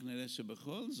כנראה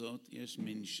שבכל זאת יש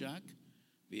מנשק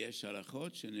ויש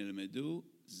הלכות שנלמדו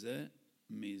זה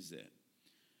מזה.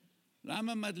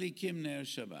 למה מדליקים נר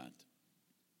שבת?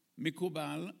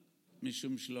 מקובל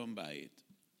משום שלום בית,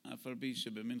 אף על פי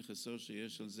שבמנחסו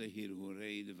שיש על זה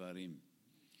הרהורי דברים.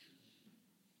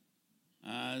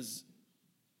 אז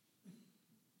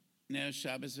נר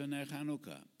שבס ונר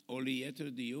חנוכה, או ליתר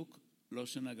דיוק, לא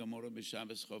שנגמורה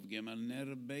בשבס חוב ג'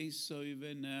 נר בייסוי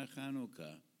ונר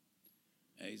חנוכה.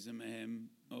 איזה מהם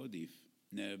עדיף?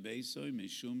 נר בייסוי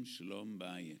משום שלום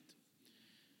בית.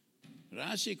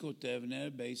 רש"י כותב נר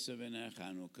בייסוי ונר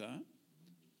חנוכה,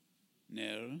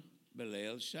 נר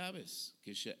בליל שבס,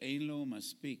 כשאין לו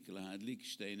מספיק להדליק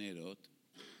שתי נרות,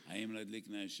 האם להדליק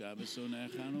נר שבס או נר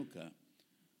חנוכה?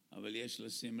 אבל יש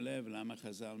לשים לב למה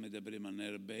חז"ל מדברים על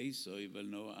נר בייסוי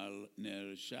ולא על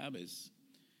נר שבס.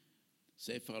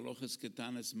 ספר הלוכס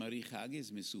קטנס מרי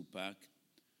חגיס מסופק,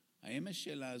 האם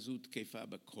השאלה הזו תקפה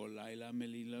בכל לילה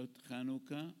מלילות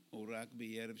חנוכה או רק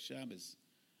בערב שבס?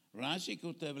 רש"י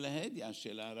כותב להדיא,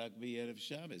 השאלה רק בערב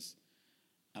שבס.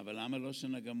 אבל למה לא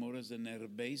שנגמורה זה נר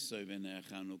בייסוי ונר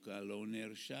חנוכה, לא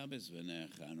נר שבס ונר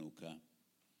חנוכה?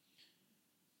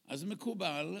 אז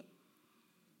מקובל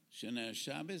שנר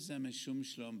שבס זה משום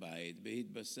שלום בית,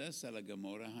 בהתבסס על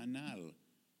הגמורה הנ"ל.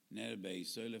 נר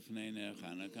בייסוי לפני נר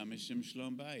חנוכה משום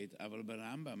שלום בית, אבל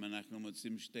ברמב"ם אנחנו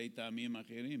מוצאים שתי טעמים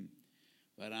אחרים.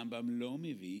 והרמב"ם לא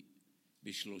מביא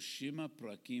ב30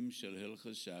 הפרקים של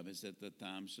הלכות שבס את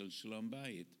הטעם של שלום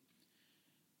בית.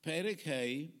 פרק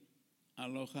ה'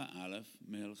 הלכה א'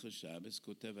 מהלכות שבס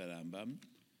כותב הרמב"ם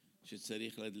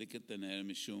שצריך להדליק את הנר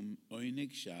משום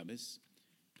עונג שבס.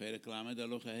 פרק ל'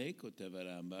 הלכה ה' כותב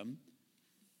הרמב"ם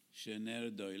שנר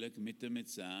דוילק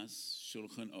מתמצס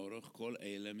שולחן אורך כל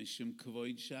אלה משום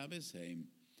כבוד שבס הם.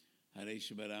 הרי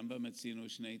שברמב"ם מצינו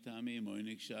שני טעמים,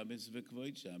 עונג שבס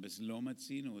וכבוד שבס, לא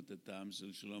מצינו את הטעם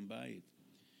של שלום בית.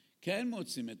 כן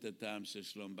מוצאים את הטעם של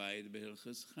שלום בית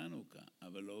בהלכות חנוכה,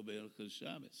 אבל לא בהלכות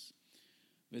שבס.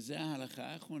 וזה ההלכה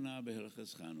האחרונה בהלכות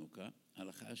חנוכה,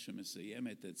 הלכה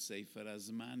שמסיימת את ספר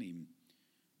הזמנים,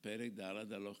 פרק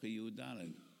ד' הלכה י"ד.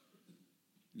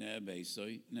 נר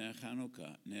בייסוי, נר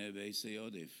חנוכה, נר בייסוי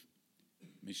עודף,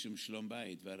 משום שלום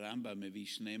בית, והרמב"ם מביא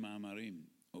שני מאמרים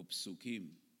או פסוקים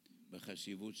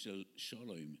בחשיבות של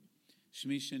שולוים.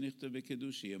 שמי שנכתב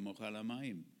בקדוש יהיה מוכל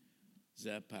המים,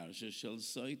 זה הפרשה של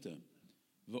סויטה.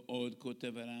 ועוד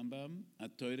כותב הרמב"ם,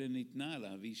 התורה ניתנה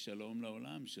להביא שלום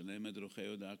לעולם, שלם את דרכי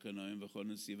הודעה כנועים וכל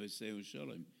נשיא וסעו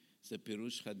שלום. זה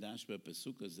פירוש חדש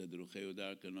בפסוק הזה, דרכי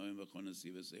הודעה כנועים וכל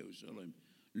נשיא וסעו שלום.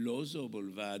 לא זו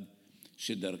בלבד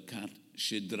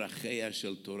שדרכיה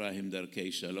של תורה הם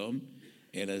דרכי שלום,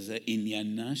 אלא זה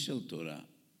עניינה של תורה.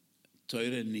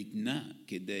 תורה ניתנה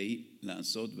כדי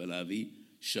לעשות ולהביא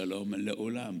שלום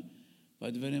לעולם.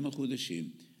 והדברים החודשים.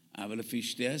 אבל לפי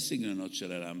שתי הסגנונות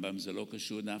של הרמב"ם זה לא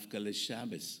קשור דווקא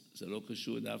לשבס. זה לא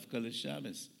קשור דווקא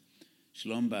לשבס.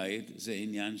 שלום בית זה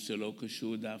עניין שלא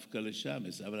קשור דווקא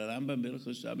לשבס. אבל הרמב"ם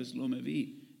בהלכות שבס לא מביא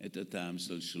את הטעם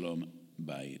של שלום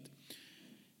בית.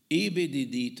 אי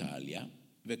בדידי טליה,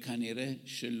 וכנראה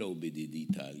שלא בדידי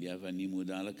טליה, ואני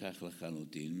מודע לכך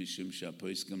לחלוטין, משום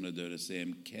שהפוסקים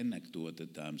לדורותיהם כן נקטו את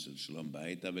הטעם של שלום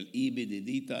בית, אבל אי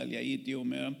בדידי טליה הייתי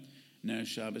אומר, נר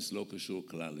שבס לא קשור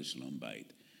כלל לשלום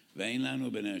בית. ואין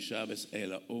לנו בנר שבס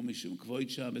אלא או משום כבוד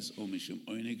שבס או משום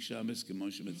עונג שבס,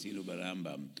 כמו שמצינו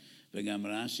ברמב"ם. וגם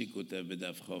רש"י כותב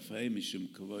בדף ח"ה משום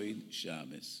כבוד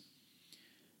שבס.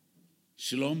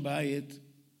 שלום בית,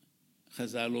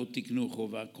 חז"ל לא תקנו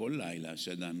חובה כל לילה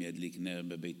שאדם ידליק נר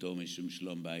בביתו משום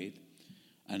שלום בית.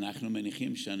 אנחנו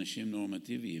מניחים שאנשים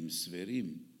נורמטיביים,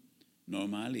 סבירים,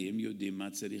 נורמליים, יודעים מה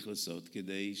צריך לעשות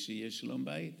כדי שיהיה שלום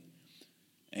בית.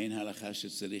 אין הלכה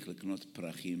שצריך לקנות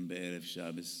פרחים בערב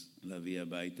שבס להביא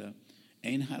הביתה.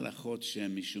 אין הלכות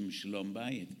שהן משום שלום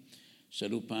בית.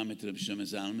 שאלו פעם את רב שמעון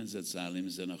זלמן זצ"ל אם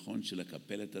זה נכון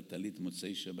שלקפל את הטלית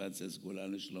מוצאי שבת זה סגולה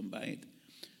לשלום בית.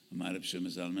 אמר רב שמעון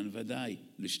זלמן ודאי,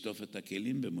 לשטוף את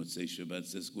הכלים במוצאי שבת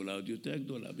זה סגולה עוד יותר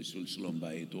גדולה בשביל שלום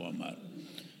בית, הוא אמר.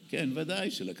 כן,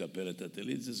 ודאי שלקפל את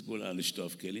הטלית זה סגולה,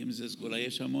 לשטוף כלים זה סגולה.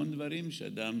 יש המון דברים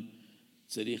שאדם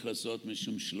צריך לעשות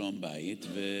משום שלום בית,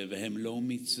 והם לא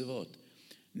מצוות.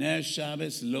 נר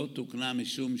שבס לא תוקנה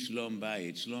משום שלום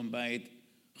בית. שלום בית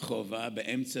חובה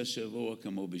באמצע שבוע,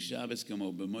 כמו בשבס,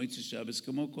 כמו במוצאי שבס,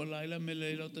 כמו כל לילה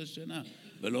מלילות השנה.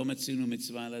 ולא מצינו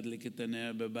מצווה להדליק את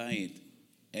הנר בבית.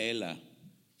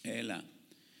 אלא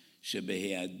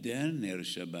שבהיעדר נר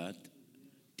שבת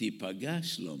תיפגע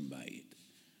שלום בית.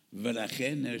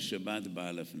 ולכן נר שבת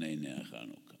בא לפני נר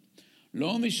חנוכה.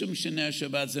 לא משום שנר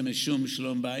שבת זה משום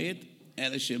שלום בית,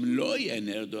 אלא שאם לא יהיה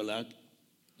נר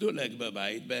דולק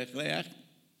בבית בהכרח,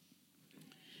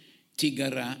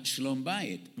 תיגרע שלום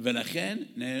בית, ולכן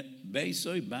נר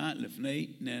בייסוי בא לפני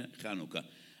נר חנוכה.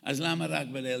 אז למה רק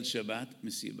בליל שבת?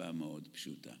 מסיבה מאוד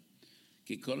פשוטה.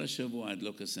 כי כל השבוע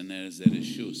הדלוקת הנר זה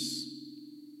רשוס.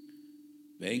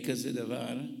 ואין כזה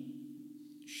דבר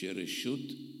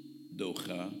שרשות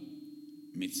דוחה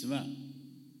מצווה.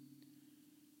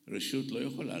 רשות לא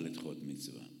יכולה לדחות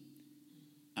מצווה.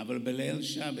 אבל בליל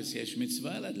שבת יש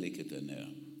מצווה להדליק את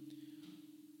הנר.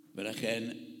 ולכן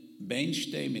בין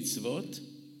שתי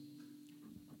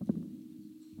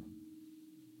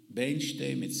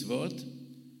מצוות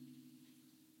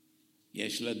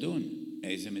יש לדון.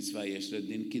 איזה מצווה יש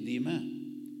לדין קדימה?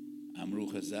 אמרו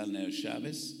חז"ל, נר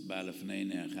שבת בא לפני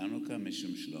נר חנוכה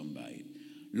משום שלום בית.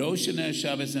 לא שנר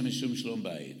שבת זה משום שלום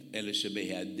בית, אלא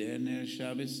שבהיעדר נר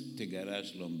שבת תגרע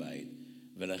שלום בית.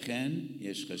 ולכן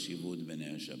יש חשיבות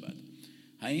בנר שבת.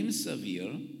 האם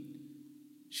סביר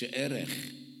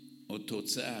שערך או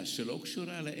תוצאה שלא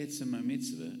קשורה לעצם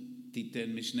המצווה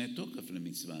תיתן משנה תוקף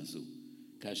למצווה זו,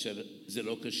 כאשר זה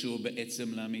לא קשור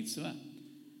בעצם למצווה?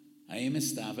 האם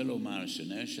מסתבר לומר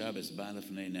שנר שבת בא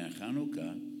לפני נר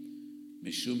חנוכה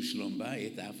משום שלום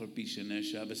בית, אף על פי שנר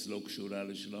שבת לא קשורה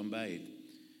לשלום בית?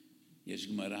 יש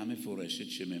גמרא מפורשת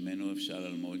שממנו אפשר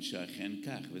ללמוד שאכן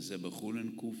כך, וזה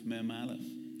בחולין קמ"א.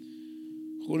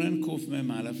 חולין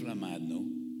קמ"א למדנו,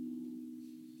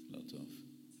 לא טוב.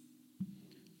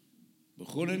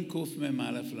 בחולין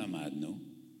קמ"א למדנו,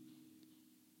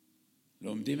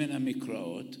 לומדים מן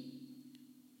המקראות,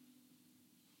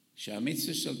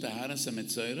 שהמצווה של טהרת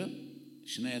המצורע,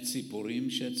 שני הציפורים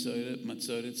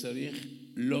שהמצורע צריך,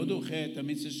 לא דוחה את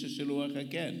המצווה של שילוח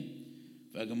הקן.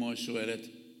 והגמרא שואלת,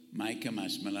 מהי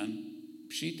כמשמען?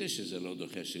 פשיטא שזה לא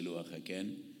דוחה שילוח הקן.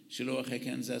 שילוח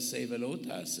הקן זה עשה ולא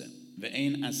תעשה.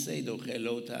 ואין עשה דוחה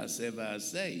לא תעשה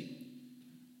ועשה.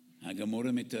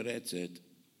 הגמרא מתרצת,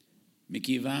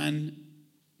 מכיוון,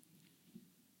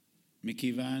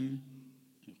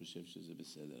 אני חושב שזה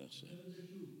בסדר עכשיו.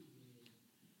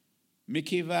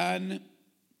 מכיוון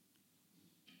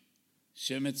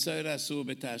שמצורע אסור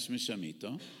בתשמיש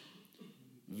המיתו,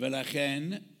 ולכן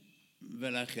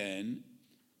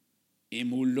אם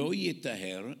הוא לא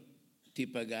יטהר,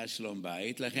 תיפגע שלום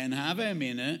בית. לכן הווה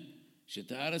אמינא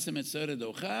שטהרת המצורע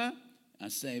דוחה,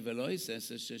 עשה ולא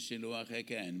יעשה ששילוח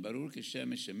הקן. ברור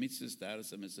כשם שמצוות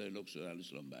טהרת המצורע לא קשורה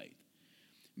לשלום בית.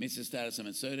 מצוות טהרת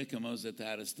המצורע כמו זה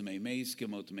טהרת טמאי מייס,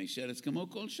 כמו טמאי שרץ, כמו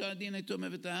כל שאר דיני טומאה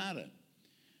וטהרה.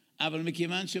 אבל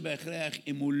מכיוון שבהכרח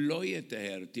אם הוא לא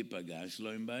יטהר תיפגע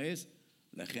שלום בית,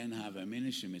 לכן הווה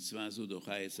אמינא שמצווה זו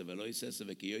דוחה יעשה ולא יעשה,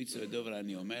 וכיוצא בדבר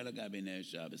אני אומר לגבי נר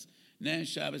שבת. נר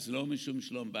שבת לא משום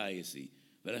שלום בית,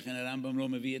 ולכן הרמב"ם לא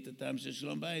מביא את הטעם של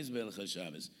שלום בית בהלכות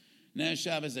שבת. נר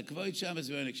שבת זה כבוד שבת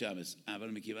ועונג שבת, אבל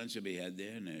מכיוון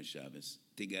שבהיעדר נר שבת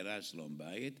תיגרע שלום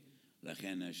בית,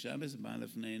 לכן נר שבת בא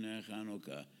לפני נר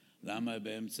חנוכה. למה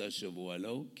באמצע השבוע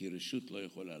לא? כי רשות לא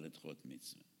יכולה לדחות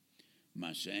מצווה.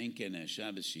 מה שאין כן נר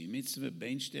שבת שהיא מצווה,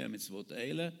 בין שתי המצוות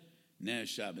האלה, נר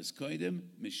שבת קודם,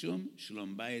 משום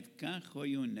שלום בית, כך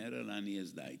היו נר לעני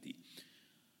הזדייתי.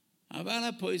 אבל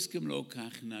הפוסקים לא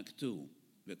כך נקטו,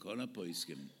 וכל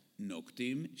הפוסקים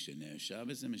נוקטים שנר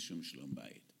שבת זה משום שלום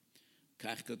בית.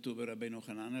 כך כתוב ברבנו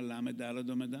חנניה ל"ד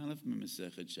עמוד א'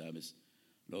 במסכת שבת,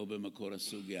 לא במקור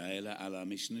הסוגיה אלא על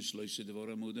המשנה 3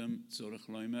 דבור עמודם צורך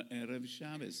לומר ערב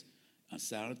שבת.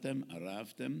 אסרתם,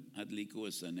 ערבתם, הדליקו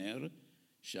את הנר,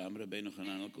 שם רבנו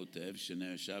חנניה כותב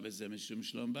שנר שבת זה משום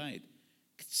שלום בית.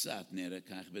 קצת נראה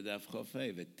כך בדף ח"ה,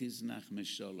 ותזנח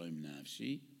משלום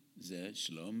נפשי, זה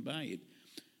שלום בית.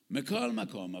 מכל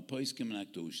מקום, הפוסקים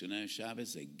נקטו שנר שבת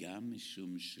זה גם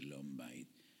משום שלום בית.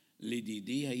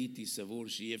 לדידי הייתי סבור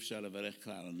שאי אפשר לברך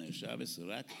כלל על נר שבת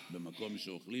רק במקום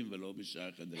שאוכלים ולא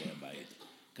בשאר חדרי הבית.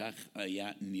 כך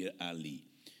היה נראה לי.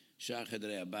 שאר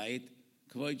חדרי הבית,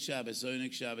 כבוד שבת,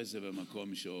 עונג שבת זה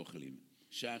במקום שאוכלים.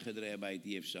 שאר חדרי הבית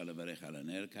אי אפשר לברך על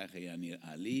הנר, כך היה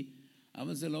נראה לי.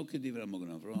 אבל זה לא כדברי מגן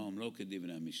אברהם, לא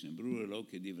כדברי המשנה ברורה, לא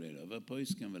כדברי רב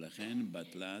הפוסקים, ולכן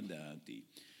בטלה דעתי.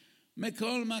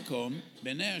 מכל מקום,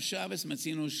 בנר שבת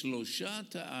מצינו 3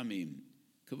 טעמים.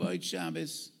 כבוד שבת,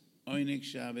 עונג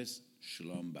שבת,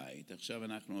 שלום בית. עכשיו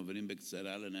אנחנו עוברים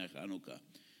בקצרה לנר חנוכה.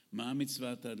 מה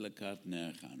מצוות הדלקת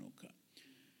נר חנוכה?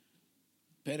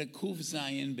 פרק ק"ז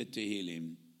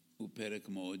בתהילים הוא פרק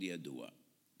מאוד ידוע.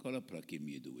 כל הפרקים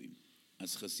ידועים.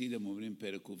 אז חסידים אומרים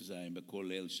פרק ק"ז בכל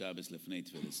ליל שבת לפני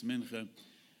תפילת מנחה.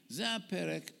 זה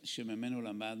הפרק שממנו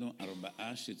למדנו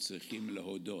 4 שצריכים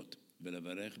להודות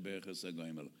ולברך ברכס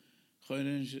הגוימל.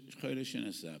 חודש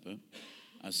שנספר,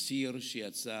 אסיר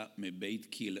שיצא מבית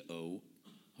כלאו,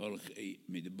 הולכי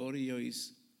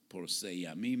מדבוריוס, פורסי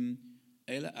ימים,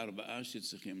 אלה 4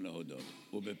 שצריכים להודות.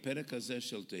 ובפרק הזה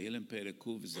של תהילים פרק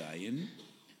ק"ז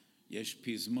יש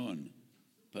פזמון,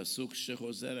 פסוק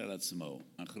שחוזר על עצמו.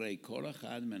 אחרי כל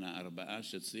אחד מן 4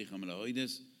 שצריכים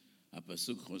להודס,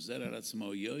 הפסוק חוזר על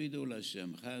עצמו, יוידו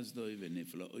לשם חסדוי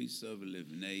ונפלאויסו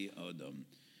לבני אדם.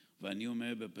 ואני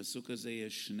אומר, בפסוק הזה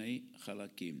יש 2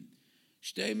 חלקים.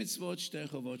 2 מצוות, 2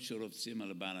 חובות שרובצים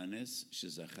על בעל הנס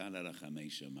שזכה לרחמי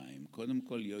שמיים. קודם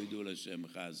כל, יוידו לשם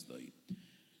חסדוי.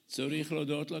 צריך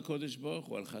להודות לקודש ברוך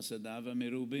הוא על חסדיו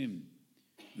המרובים.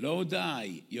 לא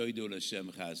די יוידו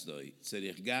לשם חסדוי,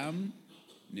 צריך גם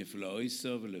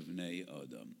נפלאויסו לבני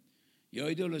אדם.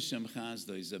 יוידו לשם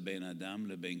חסדוי זה בין אדם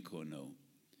לבין קונו.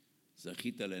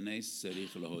 זכית לנס,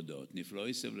 צריך להודות.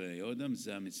 נפלאויסו לבני אדם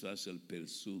זה המצווה של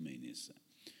פרסומי ניסה.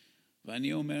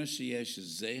 ואני אומר שיש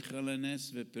זכר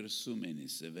לנס ופרסומי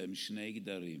ניסה, והם 2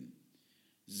 גדרים.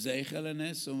 זכר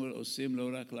לנס עושים לא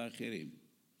רק לאחרים.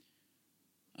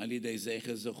 על ידי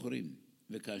זכר זוכרים,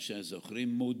 וכאשר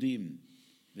זוכרים מודים,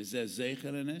 וזה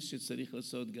זכר לנס שצריך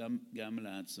לעשות גם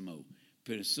לעצמו.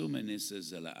 פרסומי ניסה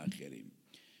זה לאחרים.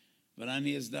 אבל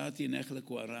אני הסדרתי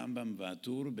נחלקו הרמב"ם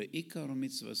והטור בעיקר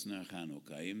מצוות נר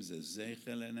חנוכה, אם זה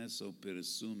זכר לנס או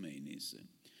פרסומי ניסה.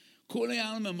 כולי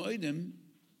עלמא מוידים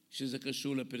שזה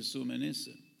קשור לפרסומי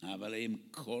ניסה, אבל האם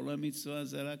כל המצווה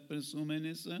זה רק פרסומי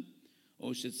ניסה,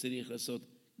 או שצריך לעשות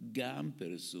גם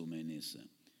פרסומי ניסה?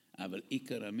 אבל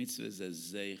עיקר המצווה זה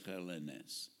זכר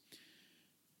לנס.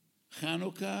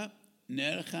 חנוכה,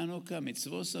 נר חנוכה,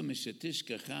 מצווסה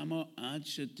משתשכחמו עד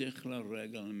שתכלה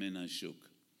רגל מן השוק.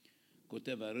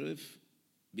 כותב הריף,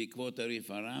 בעקבות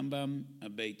הריף הרמב"ם,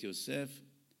 הבית יוסף,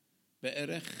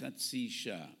 בערך חצי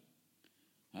שעה.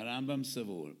 הרמב"ם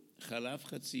סבור, חלף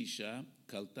חצי שעה,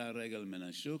 קלטה רגל מן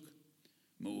השוק,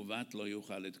 מעוות לא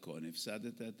יוכל לתקון,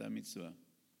 הפסדת את המצווה.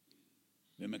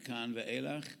 ומכאן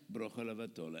ואילך ברוכה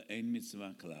לבטלה, אין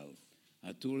מצווה כלל.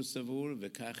 הטור סבור,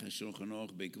 וכך השולחן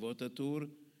ערוך בעקבות הטור,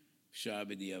 אפשר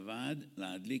בדיעבד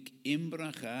להדליק עם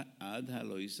ברכה עד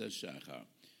הלא יישא שחר.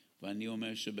 ואני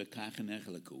אומר שבכך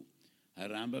נחלקו.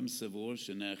 הרמב"ם סבור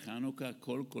שנר חנוכה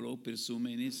כל כולו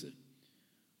פרסומי ניסה,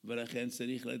 ולכן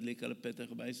צריך להדליק על פתח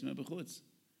בית מבחוץ.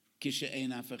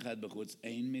 כשאין אף אחד בחוץ,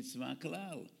 אין מצווה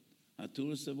כלל.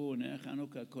 הטור סבור, נר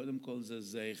חנוכה קודם כל זה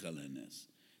זכר לנס.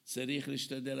 צריך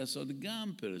להשתדל לעשות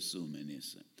גם פרסומי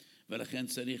ניסה. ולכן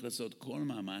צריך לעשות כל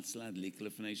מאמץ להדליק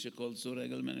לפני שכל צור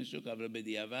רגל מן השוק, אבל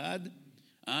בדיעבד,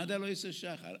 עד הלא יישא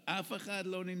שחר. אף אחד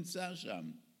לא נמצא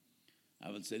שם.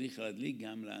 אבל צריך להדליק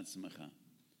גם לעצמך.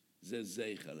 זה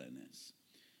זכר לנס.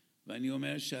 ואני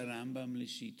אומר שהרמב"ם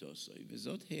לשיטו סוי,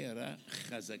 וזאת הערה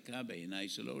חזקה בעיניי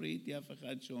שלא ראיתי אף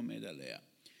אחד שעומד עליה.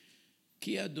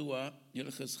 כי ידוע,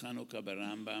 הלכות חנוכה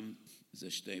ברמב"ם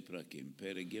זה 2 פרקים,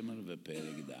 פרק ג'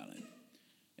 ופרק ד'.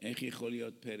 איך יכול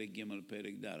להיות פרק ג'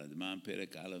 פרק ד'? מה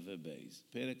פרק א' ובייס?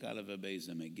 פרק א' ובייס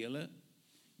זה מגילה,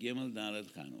 ג' ד'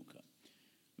 חנוכה.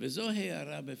 וזו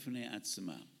הערה בפני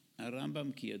עצמה.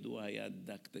 הרמב"ם כידוע היה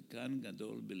דקדקן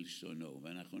גדול בלשונו,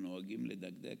 ואנחנו נוהגים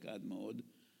לדקדק עד מאוד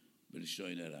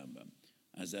בלשון הרמב"ם.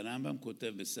 אז הרמב"ם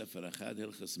כותב בספר אחד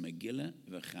הלכות מגילה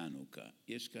וחנוכה.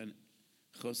 יש כאן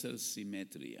חוסר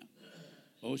סימטריה.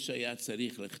 או שהיה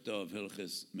צריך לכתוב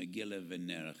הלכות מגילה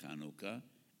ונר חנוכה,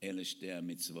 אלה 2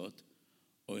 המצוות,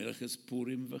 או הלכות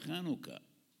פורים וחנוכה,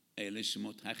 אלה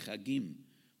שמות החגים.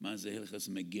 מה זה הלכות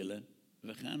מגילה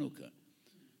וחנוכה?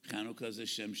 חנוכה זה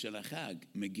שם של החג,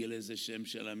 מגילה זה שם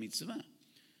של המצווה.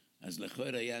 אז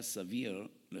לכאורה היה סביר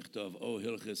לכתוב או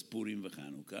הלכות פורים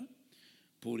וחנוכה,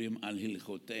 פורים על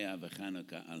הלכותיה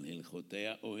וחנוכה על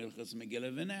הלכותיה, או הלכות מגילה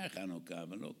ונר חנוכה,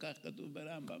 אבל לא כך כתוב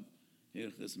ברמב"ם,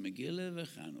 הלכות מגילה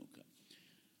וחנוכה.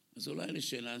 אז אולי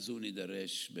לשאלה זו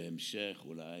נידרש בהמשך,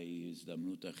 אולי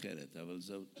הזדמנות אחרת, אבל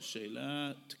זו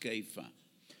שאלה תקפה.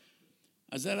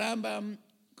 אז הרמב"ם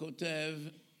כותב,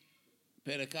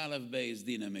 פרק א' בייס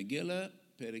דין המגילה,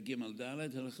 פרק ג'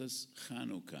 ד' הלכות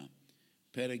חנוכה.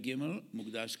 פרק ג'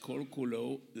 מוקדש כל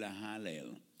כולו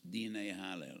להלל, דיני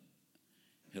הלל.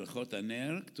 הלכות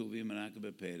הנר כתובים רק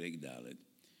בפרק ד'.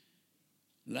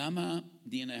 למה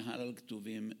דיני הלל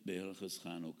כתובים בהלכות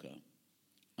חנוכה?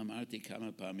 אמרתי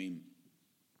כמה פעמים,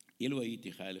 אילו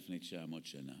הייתי חי לפני 900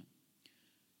 שנה,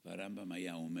 והרמב"ם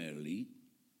היה אומר לי,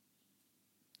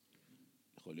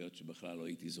 יכול להיות שבכלל לא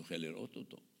הייתי זוכה לראות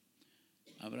אותו,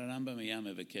 אבל הרמב"ם היה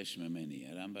מבקש ממני,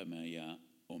 הרמב"ם היה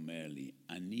אומר לי,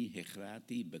 אני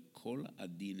הכרעתי בכל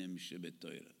הדינים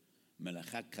שבתורה,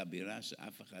 מלאכה כבירה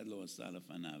שאף אחד לא עשה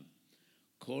לפניו.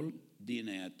 כל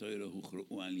דיני התורה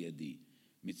הוכרעו על ידי,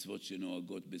 מצוות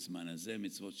שנוהגות בזמן הזה,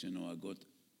 מצוות שנוהגות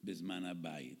בזמן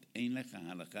הבית. אין לך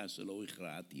הלכה שלא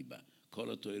הכרעתי בה,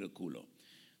 כל התורה כולו.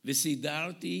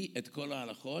 וסידרתי את כל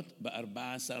ההלכות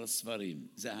ב14 ספרים.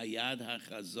 זה היד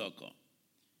החזקו.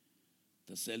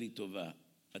 תעשה לי טובה,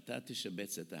 אתה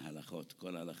תשבץ את ההלכות,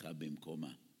 כל ההלכה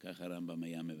במקומה. כך הרמב"ם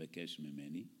היה מבקש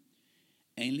ממני.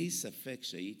 אין לי ספק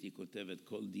שהייתי כותב את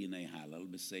כל דיני הלל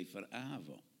בספר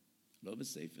אהבו, לא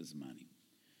בספר זמנים.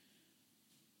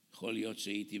 יכול להיות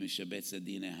שהייתי משבץ את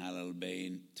דיני הלל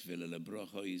בין תפילה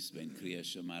לברוכויס, בין קריאה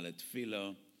שמע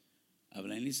לתפילו,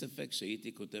 אבל אין לי ספק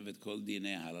שהייתי כותב את כל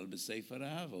דיני הלל בספר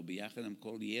אהבו, ביחד עם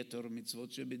כל יתר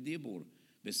מצוות שבדיבור.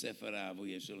 בספר אהבו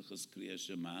יש הלכות קריאה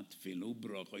שמע, תפילו,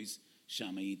 ברוכויס,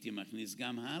 שם הייתי מכניס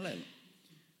גם הלל.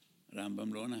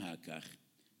 רמב"ם לא נהג כך.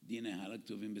 דיני הלל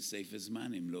כתובים בספר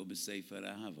זמנים, לא בספר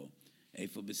אהבו.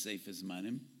 איפה בספר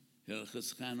זמנים? הלכות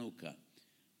חנוכה.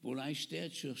 ואולי שתי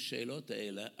השאלות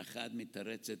האלה, אחת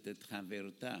מתרצת את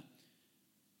חברתה.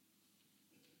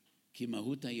 כי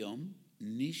היום,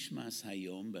 נשמס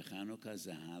היום בחנוכה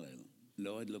זה הלל,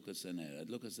 לא הדלוקת הנר.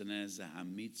 הדלוקת הנר זה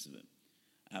המצווה.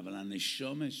 אבל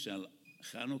הנשומה של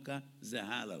חנוכה זה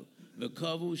הלל.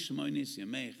 וקובעו 8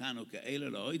 ימי חנוכה, אלה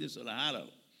להוידס או להלל.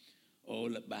 או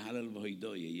בהלל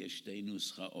והוידויה, יש שתי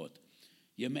נוסחאות.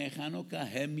 ימי חנוכה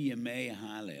הם ימי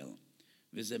הלל.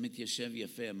 וזה מתיישב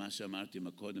יפה, מה שאמרתי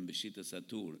מקודם בשיטת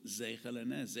הטור. זכר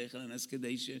לנס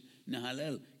כדי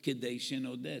שנהלל, כדי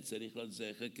שנודה. צריך להיות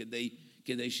זכר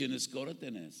כדי שנזכור את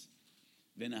הנס.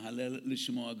 ונהלל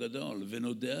לשמו הגדול,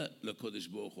 ונודה לקודש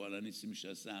ברוך הוא על הניסים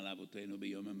שעשה על אבותינו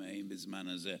ביום המאים בזמן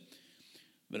הזה.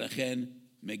 ולכן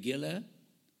מגילה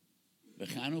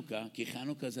וחנוכה, כי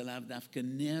חנוכה זה לאו דווקא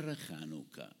נר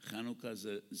חנוכה. חנוכה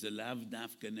זה לאו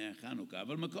דווקא נר חנוכה,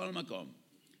 אבל מכל מקום.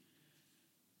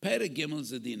 פרק ג'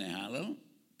 זה דיני הלל,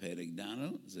 פרק ד'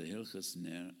 זה הלכות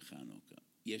נר חנוכה.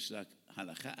 יש רק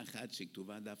הלכה אחת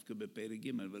שכתובה דווקא בפרק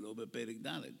ג' ולא בפרק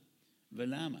ד'.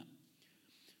 ולמה?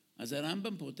 אז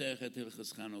הרמב"ם פותח את הלכות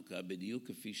חנוכה בדיוק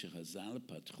כפי שחז"ל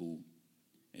פתחו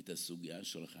את הסוגיה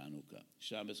של חנוכה.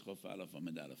 שבס חוף א'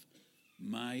 עמוד א',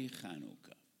 מהי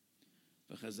חנוכה?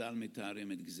 וחז"ל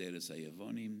מתארים את גזירת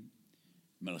היוונים,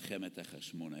 מלחמת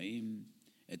החשמונאים,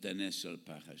 את הנס של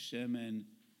פח השמן,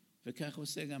 וכך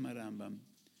עושה גם הרמב"ם.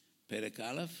 פרק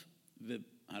א'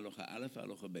 והלכה א'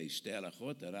 והלכה ב', שתי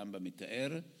הלכות, הרמב"ם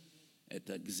מתאר את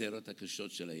הגזירות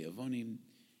הקשות של היוונים,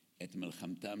 את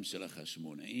מלחמתם של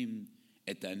החשמונאים,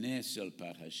 את הנס של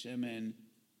פח השמן.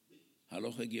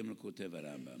 הלכה ג' כותב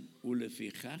הרמב"ם,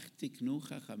 ולפיכך תקנו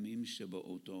חכמים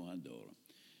שבאותו הדור,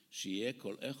 שיהיה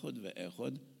כל אחד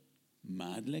ואחד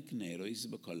מדלק נרויס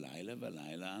בכל לילה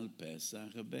ולילה על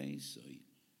פסח בייסוי.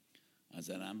 אז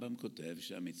הרמב"ם כותב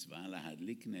שהמצווה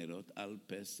להדליק נרות על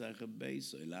פסח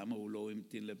בייסוי. למה הוא לא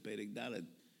המתין לפרק ד'?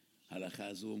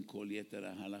 הלכה זו עם כל יתר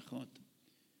ההלכות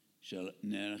של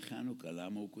נר חנוכה.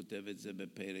 למה הוא כותב את זה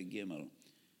בפרק ג'?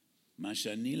 מה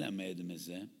שאני למד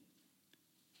מזה,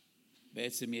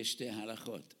 בעצם יש שתי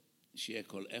הלכות. שיהיה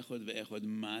כל אחד ואחד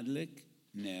מדלק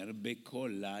נר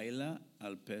בכל לילה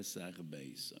על פסח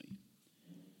בייסוי.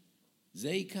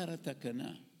 זה עיקר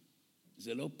התקנה.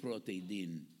 זה לא פרוטי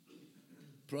דין.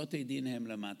 פרוטי דין הם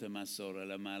למטה מסורה,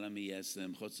 למעלה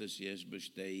מייסם, חוצה שיש בו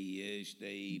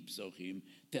שתי פסוחים,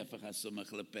 טפח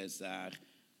הסומך לפסח.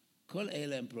 כל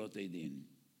אלה הם פרוטי דין.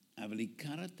 אבל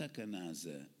עיקר התקנה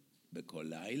זה בכל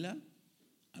לילה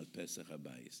על פסח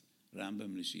הבייס.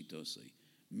 רמב"ם לשיטוסי.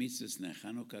 מצוות נר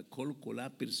חנוכה כל כולה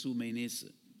פרסומי ניסה.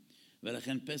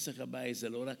 ולכן פסח הבייס זה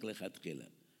לא רק לכתחילה.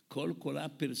 כל כולה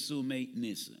פרסומי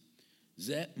ניסה.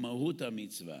 זה מהות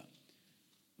המצווה.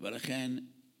 ולכן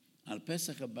על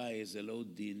פסח הבייס זה לא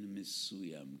דין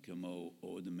מסוים כמו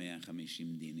עוד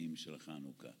 150 דינים של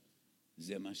חנוכה.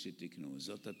 זה מה שתקנו.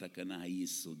 זאת התקנה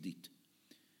היסודית.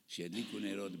 שידליקו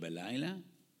נרות בלילה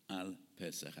על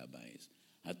פסח הבייס.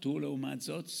 הטור לעומת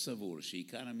זאת סבור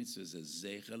שעיקר המצווה זה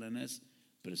זכר לנס,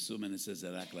 פרסום הנס זה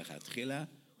רק לכתחילה,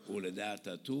 ולדעת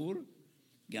הטור,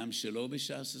 גם שלא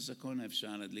בשעת הסכנה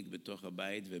אפשר להדליק בתוך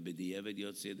הבית ובדיעבד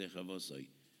יוצא ידי חבוסוי.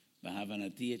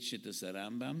 בהבנתי את שיטת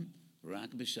הרמב"ם,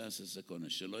 רק בשעת הסכנה.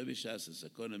 שלא בשעת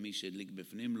הסכנה מי שהדליק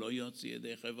בפנים לא יוצא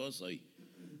ידי חבוסוי.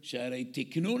 שהרי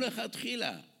תקנו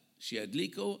לכתחילה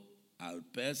שידליקו על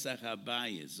פסח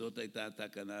הבייס. זאת הייתה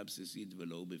התקנה הבסיסית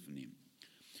ולא בפנים.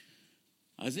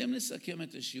 אז אם נסכם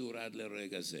את השיעור עד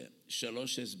לרגע זה,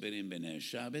 3 הסברים בנר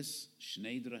שבס,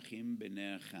 2 דרכים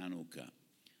בנר חנוכה.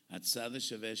 הצד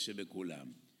השווה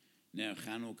שבכולם. נר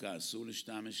חנוכה אסור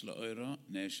להשתמש לאורו,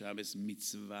 נר שבס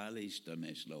מצווה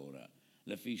להשתמש לאורה.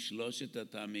 לפי 3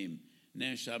 הטעמים,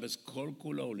 נר שבס כל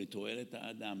כולו לתועלת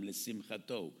האדם,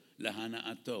 לשמחתו,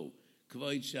 להנאתו.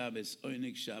 כבוד שבס,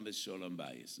 עונג שבס, שולם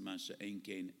בייס, מה שאין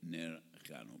כן נר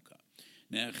חנוכה.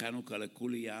 נר חנוכה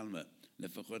לכולי עלמא.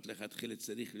 לפחות לכתחילה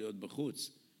צריך להיות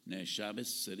בחוץ, נר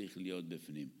שבס צריך להיות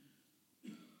בפנים.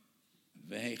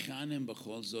 והיכן הם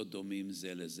בכל זאת דומים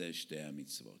זה לזה שתי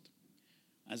המצוות?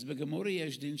 אז בגמורי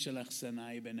יש דין של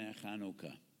אכסנאי בנר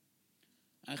חנוכה.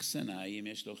 אכסנאי, אם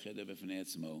יש לו חדר בפני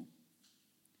עצמו,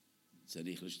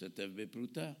 צריך להשתתף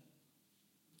בפרוטה.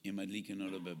 אם מדליקנו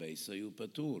לו בביסו, הוא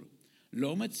פטור.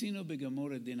 לא מצינו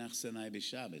בגמור את דין אכסנאי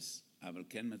בשבס, אבל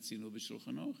כן מצינו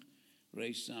בשולחן ערוך.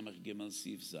 ריש סמך ג'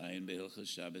 סעיף ז' בהלכות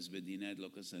שבס בדיני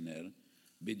הדלוקת הנר,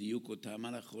 בדיוק אותם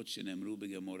הלכות שנאמרו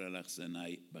בגמור על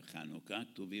אכסנאי בחנוכה,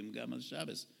 כתובים גם על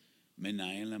שבס.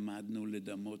 מנין למדנו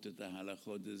לדמות את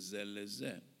ההלכות זה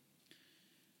לזה.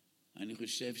 אני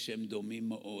חושב שהם דומים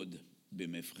מאוד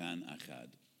במבחן אחד.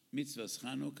 מצוות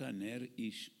חנוכה נר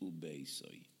איש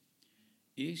ובייסוי.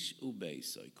 איש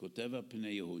ובייסוי, כותב על פני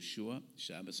יהושע,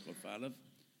 שבס חוף א',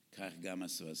 כך גם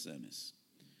הסבסמס.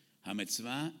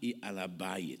 המצווה היא על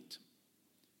הבית.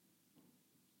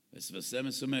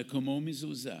 וסבסמס אומר, כמו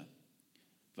מזוזה.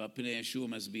 ועל פני ישוע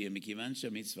מסביר, מכיוון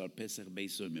שהמצווה על פסח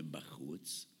בייסוי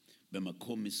מבחוץ,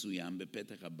 במקום מסוים,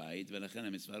 בפתח הבית, ולכן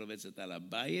המצווה רובצת על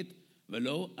הבית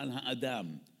ולא על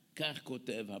האדם. כך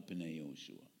כותב על פני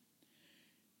יהושע.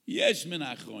 יש מן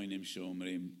האחרונים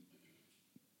שאומרים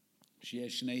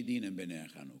שיש שני דינים בנר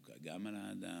חנוכה, גם על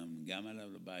האדם, גם על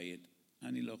הבית,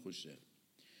 אני לא חושב.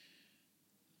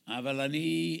 אבל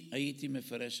אני הייתי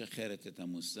מפרש אחרת את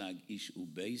המושג איש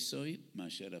ובייסוי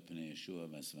מאשר על פני ישוע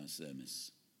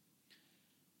והסבסמס.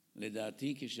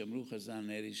 לדעתי כשאמרו חז"ל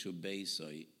נר איש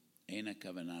ובייסוי, אין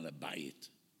הכוונה לבית,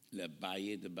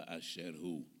 לבית באשר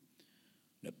הוא,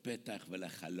 לפתח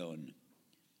ולחלון.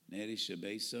 נר איש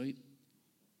ובייסוי,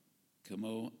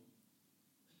 כמו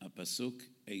הפסוק,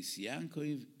 איס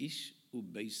יעקב איש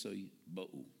ובייסוי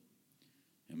באו.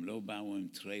 הם לא באו עם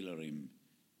טריילרים,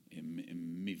 עם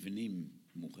מבנים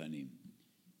מוכנים.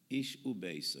 איש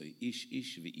ובייסוי,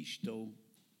 איש ואשתו,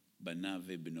 בניו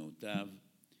ובנותיו.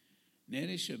 נר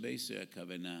איש ובייסוי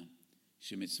הכוונה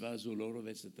שמצווה זו לא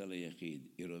רובצת על היחיד,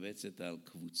 היא רובצת על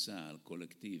קבוצה, על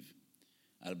קולקטיב,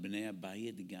 על בני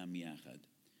הבית גם יחד.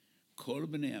 כל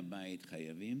בני הבית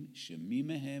חייבים שמי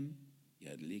מהם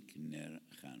ידליק נר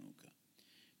חנוכה.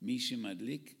 מי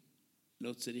שמדליק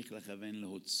לא צריך לכוון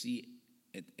להוציא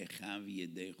את אחיו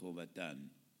ידי חובתן.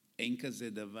 אין כזה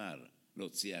דבר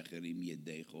להוציא אחרים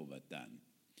ידי חובתן.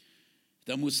 את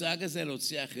המושג הזה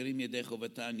להוציא אחרים ידי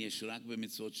חובתן יש רק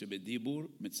במצוות שבדיבור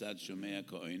מצד שומע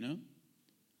כהנה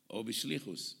או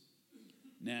בשליחוס.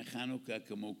 נר חנוכה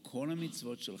כמו כל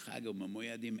המצוות של חג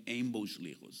וממוידים אין בו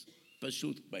שליחוס.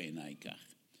 פשוט בעיניי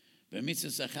כך.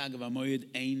 במצוות החג והמועד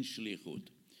אין שליחות,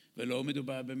 ולא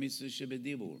מדובר במצווה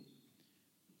שבדיבור.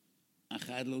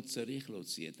 אחד לא צריך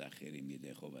להוציא את האחרים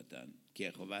ידי חובתן, כי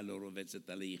החובה לא רובצת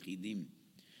על היחידים.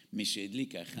 מי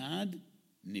שהדליק אחד,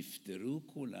 נפטרו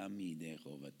כולם מידי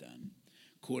חובתן.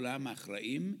 כולם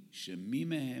אחראים שמי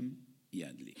מהם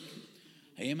ידליק.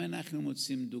 האם אנחנו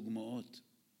מוצאים דוגמאות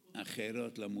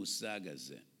אחרות למושג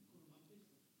הזה?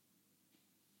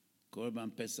 קורבן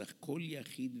פסח, כל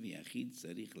יחיד ויחיד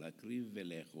צריך להקריב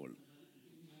ולאכול.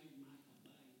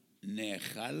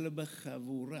 נאכל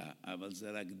בחבורה, אבל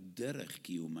זה רק דרך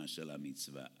קיומה של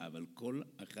המצווה. אבל כל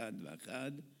אחד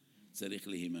ואחד צריך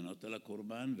להימנות על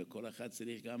הקורבן, וכל אחד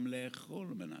צריך גם לאכול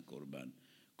מן הקורבן.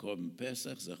 קורבן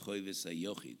פסח זה חויבס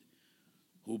היחיד.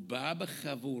 הוא בא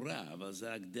בחבורה, אבל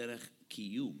זה רק דרך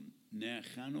קיום. נר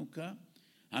חנוכה,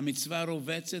 המצווה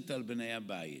רובצת על בני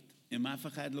הבית. אם אף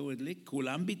אחד לא הדליק,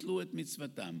 כולם ביטלו את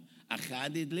מצוותם. אחד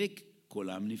הדליק,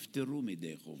 כולם נפטרו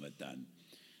מידי חובתן.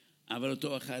 אבל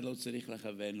אותו אחד לא צריך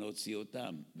לכוון להוציא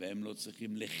אותם, והם לא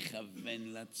צריכים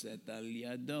לכוון לצאת על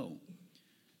ידו.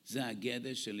 זה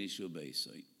הגדר של איש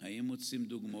ובייסוי. האם מוצאים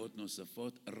דוגמאות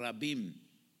נוספות? רבים,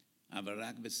 אבל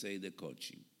רק בסדר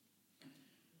קודשי.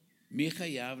 מי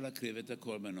חייב להקריב את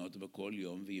הקורבנות בכל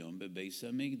יום ויום בבית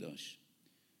המקדש?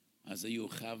 אז היו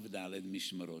כ"ד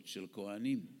משמרות של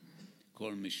כהנים.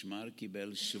 כל משמר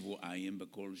קיבל שבועיים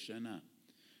בכל שנה.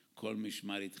 כל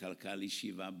משמר התחלקה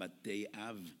ל7 בתי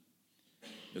אב.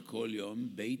 בכל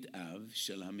יום בית אב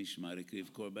של המשמר הקריב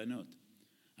קורבנות.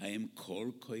 האם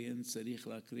כל כהן צריך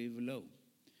להקריב? לא.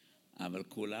 אבל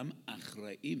כולם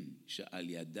אחראים שעל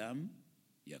ידם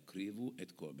יקריבו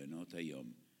את קורבנות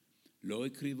היום. לא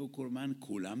הקריבו קורבן,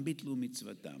 כולם ביטלו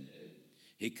מצוותם.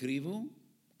 הקריבו,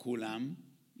 כולם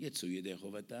יצאו ידי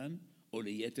חובתן, או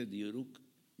ליתר דיוק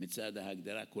מצד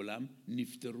ההגדרה, כולם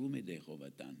נפטרו מידי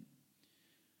חובתן.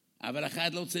 אבל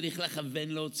אחד לא צריך לכוון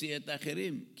להוציא את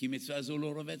האחרים, כי מצווה זו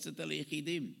לא רובצת על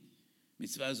היחידים.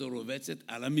 מצווה זו רובצת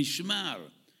על המשמר.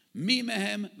 מי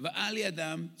מהם ועל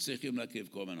ידם צריכים להקריב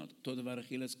קורבנות. אותו דבר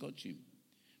אכילת קודשים.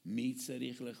 מי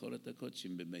צריך לאכול את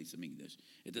הקודשים בבית המקדש?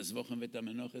 את הזבוחים ואת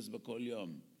המנוחס בכל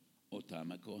יום.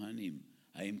 אותם הכהנים.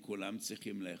 האם כולם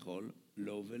צריכים לאכול?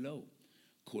 לא ולא.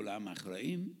 כולם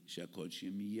אחראים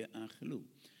שהקודשים יאכלו.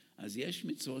 אז יש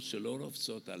מצוות שלא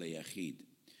רובצות על היחיד.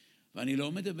 ואני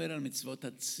לא מדבר על מצוות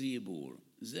הציבור.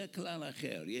 זה כלל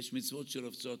אחר. יש מצוות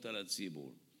שרובצות על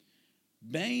הציבור.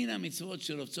 בין המצוות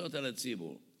שרובצות על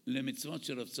הציבור למצוות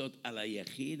שרובצות על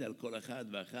היחיד, על כל אחד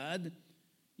ואחד,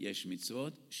 יש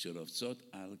מצוות שרובצות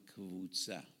על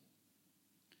קבוצה.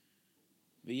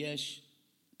 ויש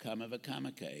כמה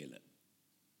וכמה כאלה.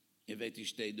 הבאתי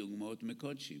 2 דוגמאות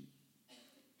מקודשים.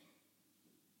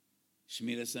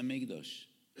 שמירת המקדש,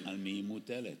 על מי היא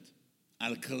מוטלת?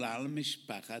 על כלל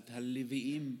משפחת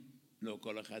הלוויים. לא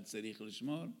כל אחד צריך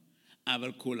לשמור,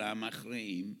 אבל כולם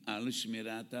אחראים על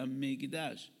שמירת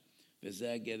המקדש.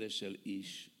 וזה הגדר של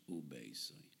איש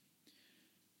ובייסוי.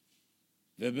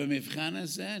 ובמבחן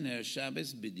הזה נר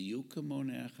שבס בדיוק כמו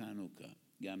נר חנוכה.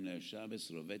 גם נר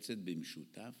שבס רובצת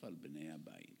במשותף על בני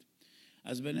הבית.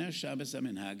 אז בנר שבס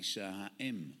המנהג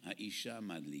שהאם, האישה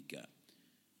מדליקה.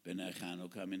 בנר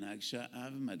חנוכה המנהג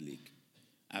שהאב מדליק.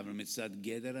 אבל מצד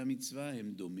גדר המצווה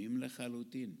הם דומים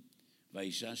לחלוטין.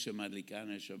 והאישה שמדליקה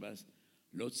נר שבס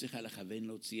לא צריכה לכוון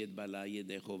להוציא את בעלה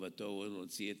ידי חובתו או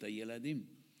להוציא את הילדים.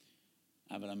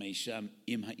 אבל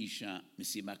אם האישה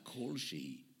מסיבה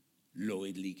כלשהי לא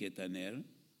הדליק את הנר,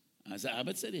 אז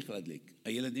האבא צריך להדליק,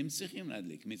 הילדים צריכים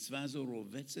להדליק. מצווה זו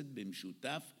רובצת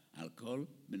במשותף על כל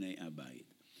בני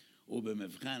הבית.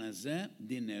 ובמבחן הזה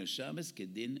דין נר שבס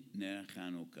כדין נר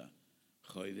חנוכה,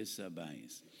 חויבס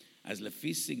הבייס. אז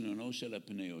לפי סגנונו של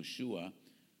הפני יהושע,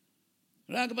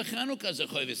 רק בחנוכה זה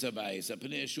חויבס הבייס.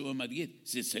 הפני יהושע מדגיד,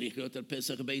 זה צריך להיות על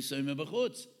פסח בייסוי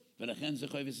מבחוץ, ולכן זה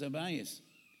חויבס הבייס.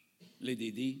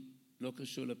 לדידי, לא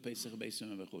קשור לפסח בייסוי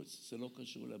מבחוץ, זה לא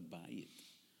קשור לבית.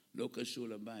 לא קשור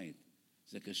לבית,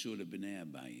 זה קשור לבני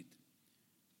הבית.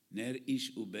 נר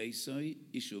איש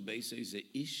ובייסוי זה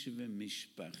איש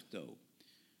ומשפחתו.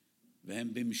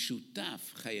 והם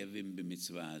במשותף חייבים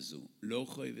במצווה הזו, לא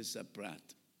חויבס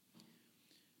הפרט.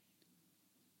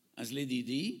 אז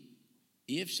לדידי,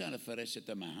 אי אפשר לפרש את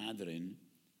המהדרין,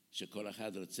 שכל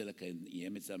אחד רוצה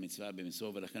לקיים את המצווה במצווה,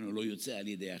 ולכן הוא לא יוצא על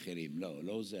ידי אחרים. לא,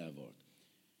 לא זה עבוד.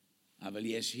 אבל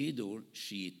יש הידור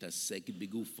שיתעסק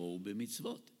בגופו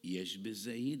ובמצוות. יש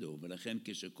בזה הידור, ולכן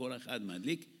כשכל אחד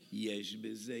מדליק, יש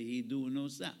בזה הידור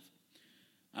נוסף.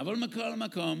 אבל מכל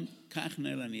מקום, כך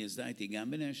נר אני הזדהיתי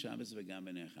גם בנר שבס וגם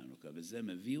בנר חנוכה, וזה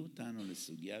מביא אותנו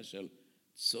לסוגיה של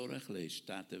צורך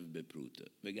להשתתף בפרוטה.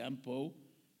 וגם פה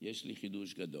יש לי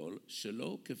חידוש גדול,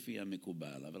 שלא כפי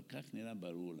המקובל, אבל כך נראה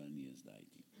ברור אני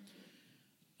הזדהיתי.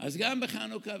 אז גם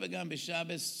בחנוכה וגם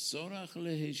בשבס צורך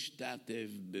להשתתף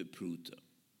בפרוטה.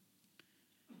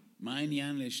 מה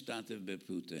העניין להשתתף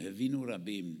בפרוטה? הבינו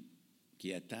רבים,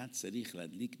 כי אתה צריך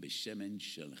להדליק בשמן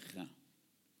שלך.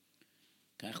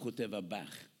 כך כותב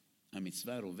הבח,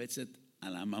 המצווה רובצת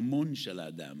על הממון של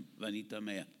האדם, ואני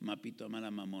תמה, מה פתאום על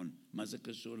הממון? מה זה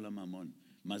קשור לממון?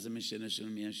 מה זה משנה של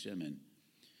מי השמן?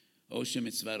 או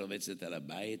שמצווה רובצת על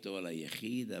הבית או על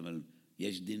היחיד, אבל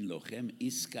יש דין לוחם,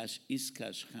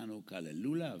 איסקש חנוכה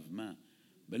ללולב, מה?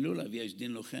 בלולב יש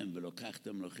דין לוחם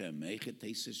ולוקחתם לוחם. איך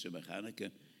תעשה שבחנוכה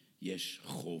יש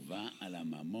חובה על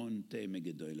הממון תמה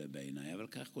גדולה בעיניי, אבל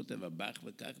כך כותב הבח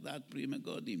וכך דעת פרי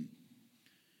מגודים.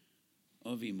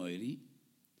 אובי מוירי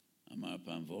אמר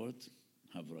פעם וורט,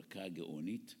 הברקה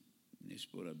גאונית, יש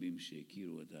פה רבים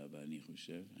שהכירו אותה, ואני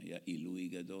חושב, היה עילוי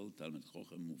גדול, תלמיד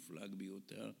חוכם מופלג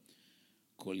ביותר,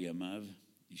 כל ימיו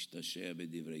השתשע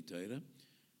בדברי תורה,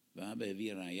 ואבא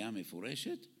הביא ראיה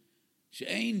מפורשת,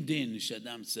 שאין דין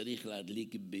שאדם צריך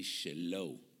להדליק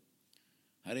בשלו.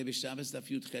 הרי בשבס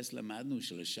דף י"ח למדנו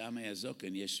שלשמאי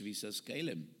הזוקן יש שביסס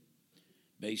כלם.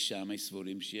 בי שמאי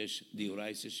סבורים שיש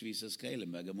דיורייסה שביסס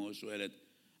כלם, והגמור שואלת,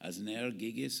 אז נר,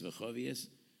 גיגיס וחובייס,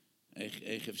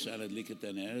 איך אפשר להדליק את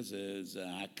הנר?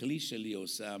 זה הכלי שלי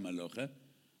עושה המלוכה,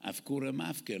 אבקורה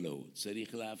מפקה לו,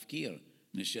 צריך להפקיר.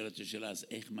 נשאלת השאלה, אז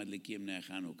איך מדליקים נר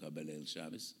חנוכה בליל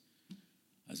שבס?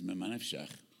 אז ממה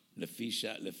נפשך?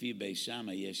 לפי בי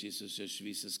שמאי יש איסור של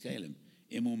שביסס כלם.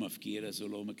 אם הוא מפקיר, אז הוא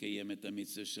לא מקיים את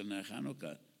המצווה של נר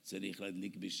חנוכה, צריך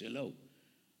להדליק בשלו.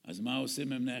 אז מה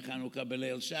עושים עם נר חנוכה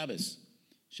בליל שבס?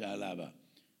 שאל אבא.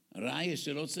 ראיה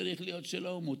שלא צריך להיות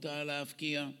שלו, מותר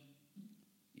להפקיע.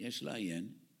 יש לעיין,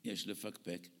 יש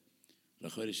לפקפק.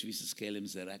 לכן שביסס כלם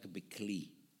זה רק בכלי,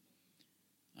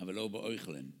 אבל לא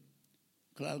באוכלן.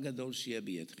 כלל גדול שיהיה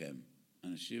בידכם.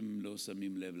 אנשים לא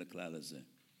שמים לב לכלל הזה.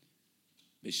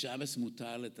 בשבס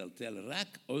מותר לטלטל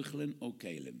רק אוכלן או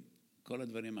כלם. כל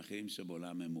הדברים האחרים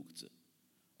שבעולם הם מוקצה.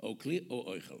 או כלי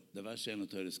או אוכל. דבר שאין לו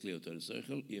תורס כלי או תורס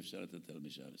אוכל, אי אפשר לטלטל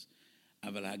בשבס.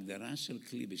 אבל ההגדרה של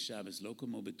כלי בשבס לא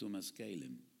כמו בתומס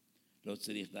כלם. לא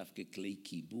צריך דווקא כלי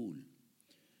קיבול.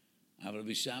 אבל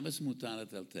בשבס מותר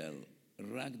לטלטל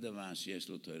רק דבר שיש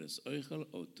לו תוירס אוכל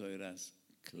או תוירס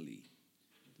כלי.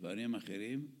 דברים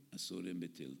אחרים אסורים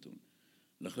בטלטול.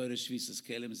 לכאורה שביסס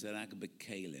כלם זה רק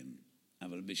בכלם,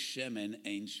 אבל בשמן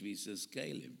אין שביסס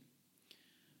כלם.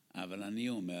 אבל אני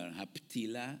אומר,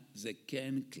 הפתילה זה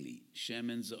כן כלי.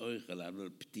 שמן זה אוכל, אבל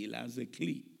פתילה זה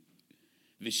כלי.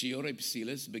 ושיעורי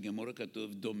פסילס בגמרא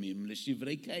כתוב דומים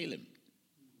לשברי כלם.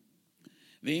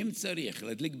 ואם צריך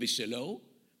להדליק בשלו,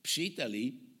 פשיטה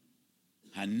לי,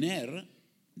 הנר,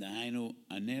 דהיינו,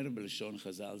 הנר בלשון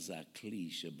חז"ל זה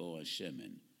הכלי שבו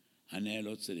השמן. הנר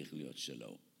לא צריך להיות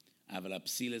שלו. אבל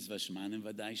הפסילס והשמנים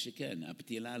ודאי שכן.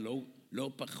 הפתילה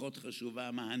לא פחות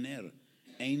חשובה מהנר.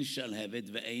 אין שלהבת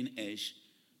ואין אש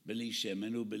בלי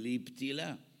שמן ובלי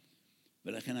פתילה.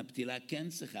 ולכן הפתילה כן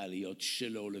צריכה להיות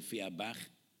שלו לפי הבח.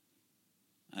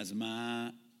 אז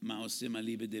מה עושים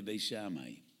אליבא דבי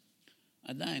שמאי?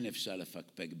 עדיין אפשר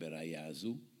לפקפק בראיה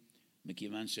הזו,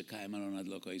 מכיוון שקיים לא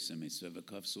נדלוק עשר מצווה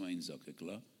וקופסו אין זוקק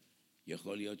לו,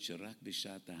 יכול להיות שרק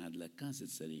בשעת ההדלקה זה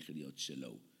צריך להיות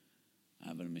שלו.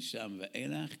 אבל משם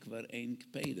ואילך כבר אין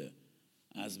קפידה.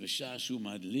 אז בשעה שהוא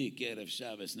מדליק ערב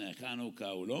שבס נר חנוכה,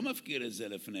 הוא לא מפקיר את זה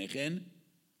לפני כן,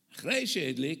 אחרי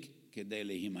שהדליק, כדי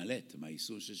להימלט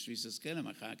מהאיסור של שביסס כלם,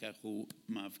 אחר כך הוא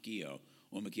מפקיר.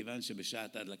 ומכיוון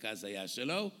שבשעת ההדלקה זה היה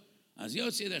שלו, אז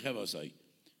יוצא ידי חבוסוי.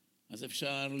 אז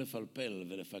אפשר לפלפל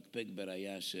ולפקפק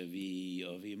בראיה שהביא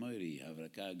אובי מוירי,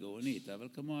 הברקה גאונית, אבל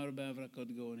כמו הרבה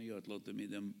הברקות גאוניות, לא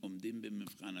תמיד הם עומדים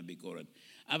במבחן הביקורת.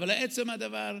 אבל לעצם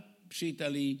הדבר, פשיטה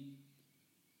לי,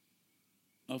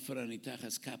 עופר אני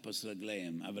תחס כפוס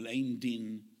רגליהם, אבל אין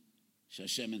דין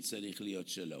שהשמן צריך להיות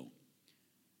שלו.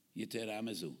 יתרה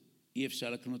מזו, אי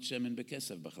אפשר לקנות שמן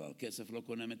בכסף בכלל, כסף לא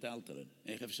קונה מטלטלין.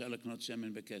 איך אפשר לקנות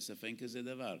שמן בכסף? אין כזה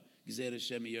דבר. גזיר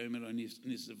השם יאמר לו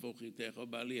נשרפו חיתך או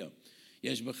בעלייה.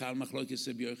 יש בכלל מחלוקת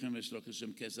רבי יוחנן ויש לו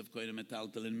כשם כסף קונה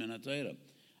מטלטלין מן התורה.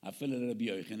 אפילו לרבי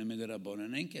יוחנן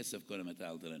מדרבנן אין כסף קונה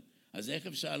מטלטלין. אז איך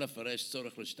אפשר לפרש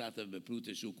צורך להשתתף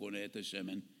בפרוטה שהוא קונה את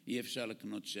השמן? אי אפשר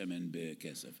לקנות שמן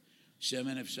בכסף.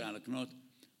 שמן אפשר לקנות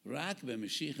רק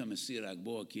במשיח המסיר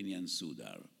הגבוה קניין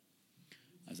סודר.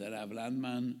 אז הרב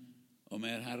לנדמן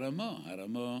אומר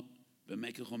הרמו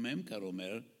במקח וממכר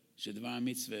אומר שדבר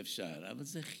מצווה אפשר, אבל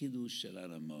זה חידוש של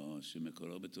הרמו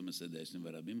שמקורו בתומס הדשן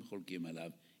ורבים חולקים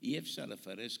עליו. אי אפשר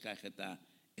לפרש כך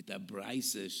את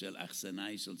הברייסה של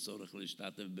אכסנאי של צורך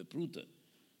להשתתף בפרוטה.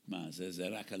 מה, זה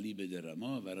רק אליבא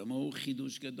דרמו, והרמו הוא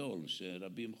חידוש גדול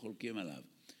שרבים חולקים עליו.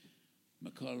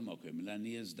 מכל מקום,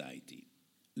 להניאס דייתי.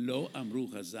 לא אמרו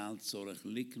חז"ל צורך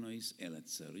לקנויס, אלא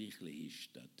צריך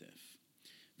להשתתף.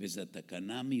 וזו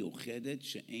תקנה מיוחדת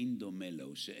שאין דומה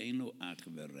לו, שאין לו אח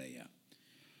ורע.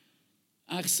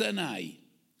 אכסנאי,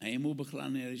 האם הוא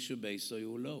בכלל נראה שבייסוי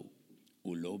הוא לא?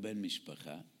 הוא לא בן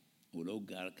משפחה, הוא לא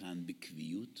גר כאן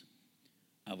בקביעות,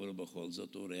 אבל בכל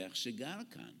זאת אורח שגר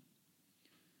כאן.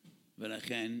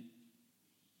 ולכן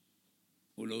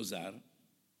הוא לא זר,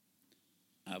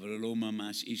 אבל הוא לא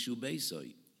ממש איש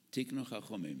ובייסוי. תקנו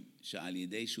חכמים, שעל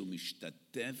ידי שהוא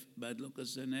משתתף בהדלוקת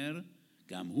הנר,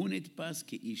 גם הוא נתפס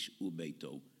כאיש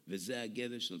וביתו, וזה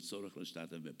הגדר של צורך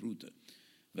להשתתף בפרוטה.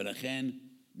 ולכן,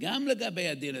 גם לגבי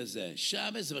הדין הזה,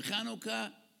 שבס וחנוכה,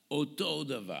 אותו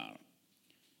דבר.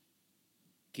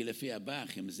 כי לפי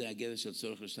הבח, אם זה הגדר של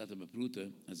צורך להשתתף בפרוטה,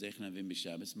 אז איך נבין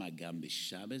בשבס? מה, גם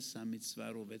בשבס המצווה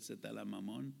רובצת על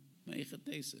הממון? מה איך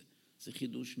התסה? זה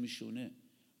חידוש משונה.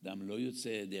 אדם לא יוצא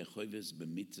ידי חויבס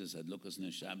במצווה הדלוקת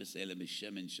נר שבס, אלא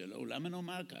בשמן שלו. למה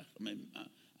נאמר כך?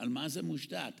 על מה זה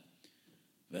מושתת?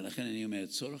 ולכן אני אומר,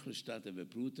 צורך להשתתף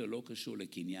בפרוטה לא קשור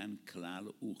לקניין כלל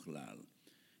וכלל.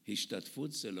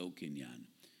 השתתפות זה לא קניין,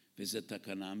 וזו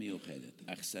תקנה מיוחדת.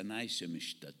 אכסנאי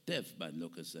שמשתתף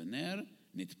בהדלוקת הנר,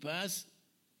 נתפס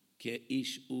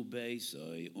כאיש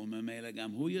ובייסוי, וממילא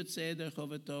גם הוא יוצא ידי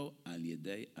חובתו על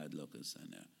ידי הדלוקת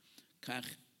הנר.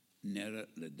 כך נר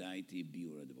לדעתי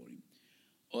ביור הדברים.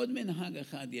 עוד מנהג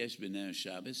אחד יש בנר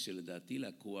שבס, שלדעתי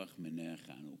לקוח מנר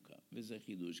חנוכה, וזה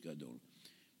חידוש גדול.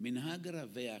 מנהג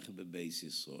רווח בבייס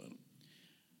ישראל.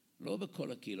 לא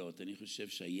בכל הקהילות, אני חושב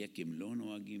שהיקים לא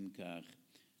נוהגים כך,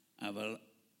 אבל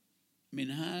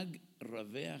מנהג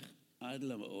רווח עד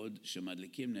למאוד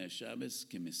שמדליקים נר שבס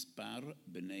כמספר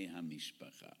בני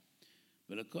המשפחה.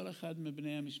 ולכל אחד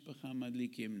מבני המשפחה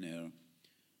מדליקים נר.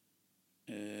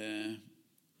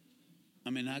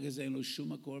 המנהג הזה אין לו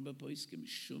שום מקור בפויסקים,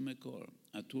 שום מקור.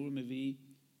 הטור מביא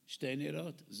שתי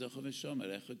נרות, זוכר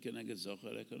ושומר, אחד כנגד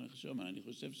זוכר, אחד כנגד שומר. אני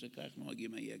חושב שכך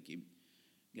נוהגים היקים.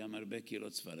 גם הרבה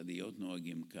קהילות ספרדיות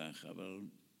נוהגים כך, אבל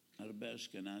הרבה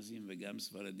אשכנזים וגם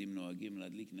ספרדים נוהגים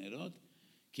להדליק נרות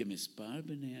כמספר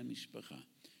בני המשפחה.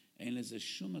 אין לזה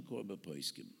שום מקור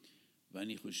בפויסקים.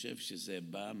 ואני חושב שזה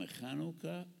בא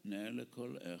מחנוכה, נר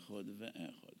לכל אחד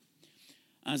ואחד.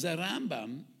 אז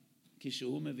הרמב"ם,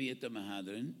 כשהוא מביא את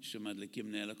המהדרין,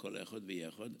 שמדליקים נר לכל אחד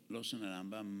ואחד, לא של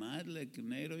הרמב"ם, מדלק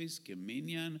נרויס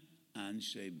כמניין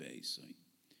אנשי בייסוי.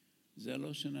 זה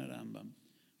לא של הרמב"ם.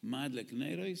 מדלק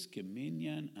נרויס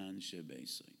כמניין אנשי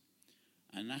בייסוי.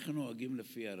 אנחנו נוהגים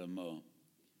לפי הרמו,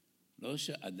 לא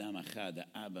שאדם אחד,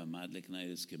 האבא, מדליק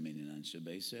נרויס כמניין אנשי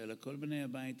בייסוי, אלא כל בני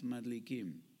הבית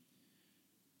מדליקים.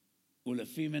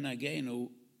 ולפי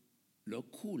מנהגנו, לא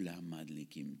כולם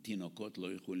מדליקים. תינוקות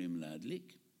לא יכולים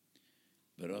להדליק.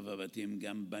 ברוב הבתים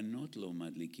גם בנות לא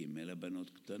מדליקים, אלא בנות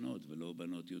קטנות ולא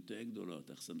בנות יותר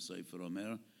גדולות. אכסנאי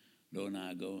אומר,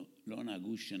 לא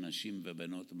נהגו שנשים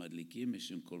ובנות מדליקים,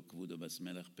 משום כל כבודו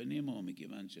בסמלך פנימו,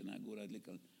 מכיוון שנהגו להדליק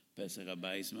על פסח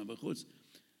הבייס מבחוץ.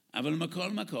 אבל מכל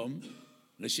מקום,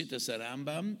 לשיטת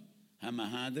הרמב"ם,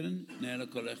 המהדרין, נר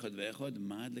לכל אחד ואחד,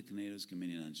 מדליק נרויס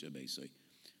כמניין אנשי בייסוי.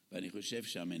 ואני חושב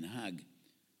שהמנהג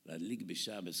להדליק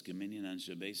בשבס כמניין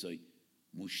אנשי בייסוי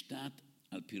מושתת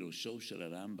על פירושו של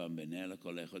הרמב"ם בנר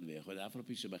לכל אחד ואחד, אף על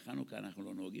פי שבחנוכה אנחנו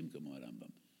לא נוהגים כמו הרמב"ם,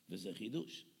 וזה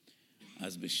חידוש.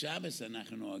 אז בשבס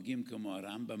אנחנו נוהגים כמו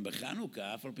הרמב"ם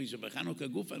בחנוכה, אף על פי שבחנוכה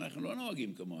גוף אנחנו לא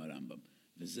נוהגים כמו הרמב"ם,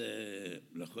 וזה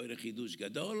לכאורה חידוש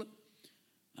גדול,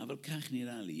 אבל כך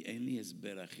נראה לי, אין לי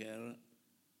הסבר אחר,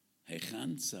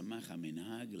 היכן צמח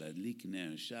המנהג להדליק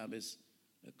נר שבס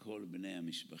לכל בני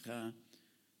המשפחה,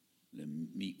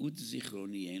 למיעוט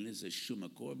זיכרוני, אין לזה שום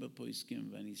מקור בפויסקים,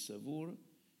 ואני סבור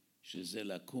שזה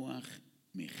לקוח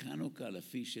מחנוכה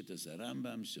לפי שיטת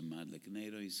הרמב"ם, שמדליק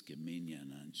נרויס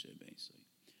כמניין אנשי בייסוי.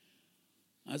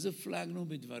 אז הפלגנו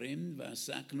בדברים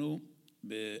ועסקנו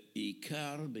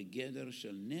בעיקר בגדר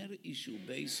של נר אישו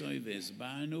בייסוי,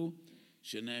 והסברנו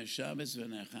שנר שבס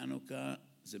ונר חנוכה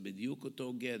זה בדיוק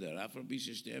אותו גדר, אף על פי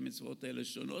ששתי המצוות האלה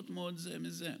שונות מאוד זה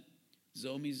מזה,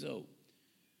 זו מזו.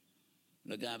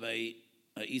 לגבי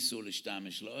האיסור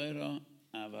להשתמש לאוירו,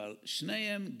 אבל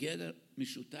שניהם גדר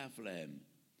משותף להם.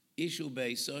 אישו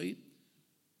בייסוי,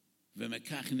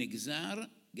 ומכך נגזר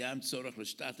גם צורך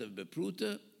להשתתף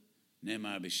בפרוטה,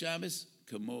 נאמר בשבס,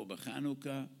 כמו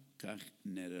בחנוכה, כך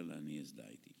נר אני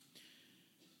הזדהיתי.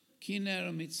 כי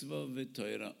נר מצווה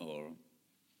ותורה אור,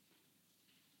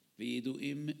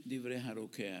 וידועים דברי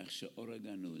הרוקח שאור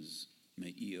הגנוז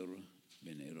מאיר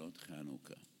בנרות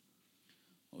חנוכה.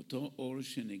 אותו אור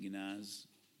שנגנז,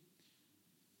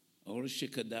 אור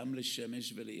שקדם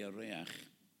לשמש ולירח,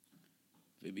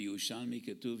 ובירושלמי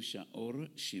כתוב שהאור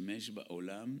שימש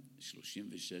בעולם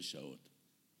 36 שעות.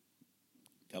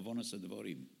 כוונס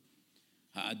הדברים,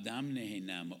 האדם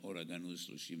נהנה מאור הגנוז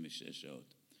 36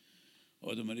 שעות.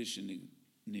 עוד אומר לי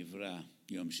שנברא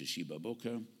יום שישי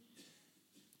בבוקר,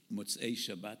 מוצאי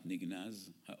שבת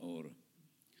נגנז האור.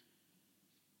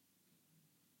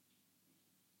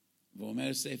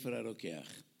 ואומר ספר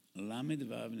הרוקח, למד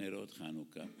נרות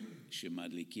חנוכה,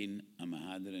 שמדליקין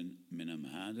המהדרין מן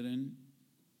המהדרין,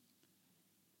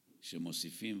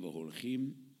 שמוסיפים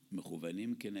והולכים,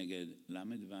 מכוונים כנגד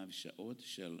למד שעות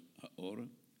של האור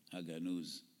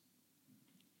הגנוז.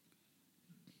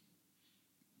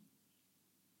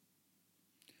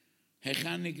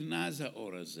 היכן נגנז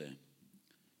האור הזה?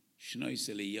 שנויס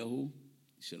אליהו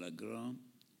של הגר"א,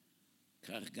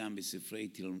 כך גם בספרי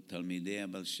תלמידי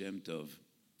הבעל שם טוב,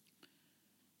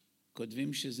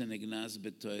 כותבים שזה נגנז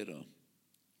בתורה.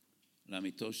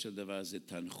 לאמיתו של דבר זה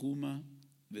תנחומה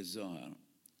וזוהר.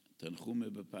 תנחומה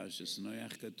בפרשת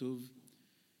נוח כתוב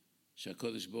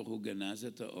שהקדוש ברוך הוא גנז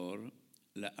את האור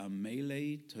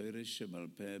לעמלי תורה שבעל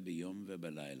פה ביום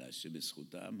ובלילה,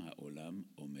 שבזכותם העולם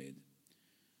עומד.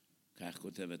 כך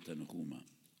כותבת תנחומה.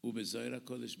 ובזוהר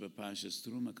הקודש בפרשת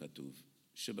תרומה כתוב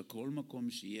שבכל מקום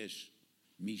שיש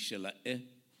מי שלאה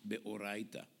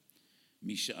באורייתא,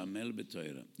 מי שעמל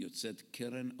בתורה, יוצאת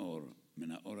קרן אור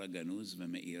מן האור הגנוז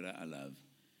ומאירה עליו,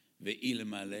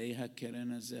 ואלמלא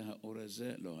הקרן הזה, האור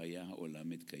הזה, לא היה העולם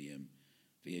מתקיים.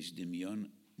 ויש דמיון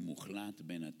מוחלט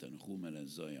בין התנחום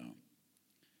לזוהר.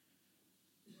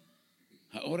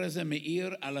 האור הזה מאיר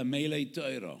על עמלי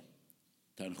תורה.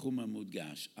 תנחום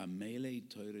המודגש, עמלי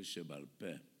תורה שבעל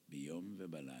פה ביום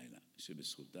ובלילה,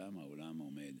 שבזכותם העולם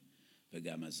עומד.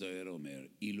 וגם הזוהר אומר,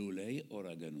 אילולי אור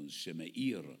הגנוז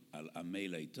שמאיר על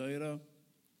עמלי תורה,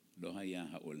 לא היה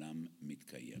העולם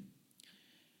מתקיים.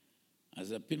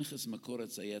 אז הפנחס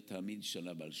מקורץ היה תלמיד של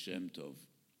הבעל שם טוב,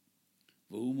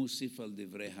 והוא מוסיף על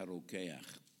דברי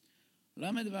הרוקח.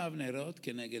 למד נרות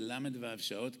כנגד למד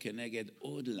שעות כנגד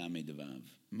עוד למד.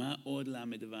 מה עוד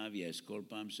למד יש? כל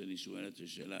פעם שאני שואל את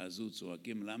השאלה הזו,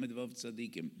 צועקים למד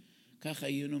צדיקים. כך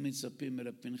היינו מצפים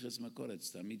מרב פנחס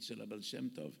מקורץ, תלמיד של הבעל שם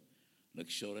טוב.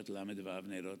 לקשור את ל"ו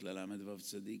נרות לל"ו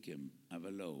צדיקים,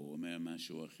 אבל לא, הוא אומר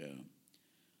משהו אחר.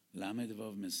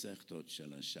 ל"ו מסכתות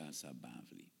של הש"ס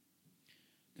הבבלי.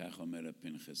 כך אומר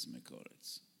הפנחס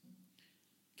מקורץ.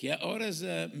 כי האור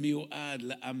הזה מיועד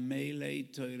לעמלי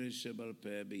תורה שבעל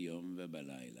פה ביום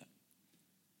ובלילה.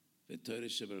 ותורה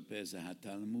שבעל פה זה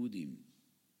התלמודים,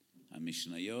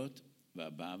 המשניות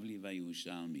והבבלי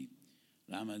והירושלמי.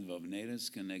 ל"ו נרס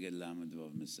כנגד ל"ו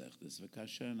מסכתס.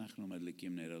 וכאשר אנחנו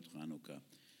מדליקים נרות חנוכה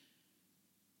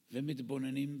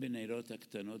ומתבוננים בנרות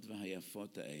הקטנות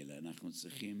והיפות האלה, אנחנו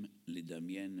צריכים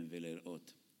לדמיין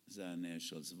ולראות. זה הנר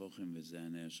של זבוחים וזה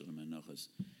הנר של מנוחס.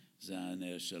 זה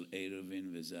הנר של ערבין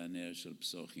וזה הנר של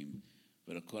פסוחים.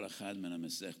 ולכל אחד מן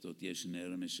המסכתות יש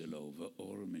נר משלו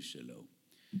ואור משלו.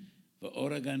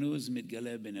 ואור הגנוז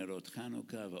מתגלה בנרות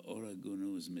חנוכה, ואור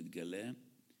הגנוז מתגלה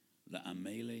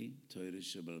לעמלי תורה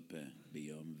שבעל פה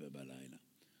ביום ובלילה.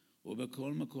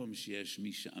 ובכל מקום שיש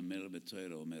מי שעמל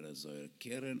בתורה, אומר הזוהר,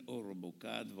 קרן אור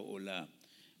בוקעת ועולה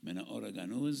מן האור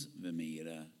הגנוז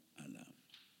ומאירה עליו.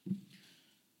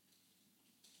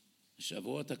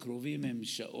 השבועות הקרובים הם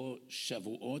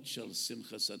שבועות של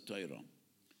שמחת התורה.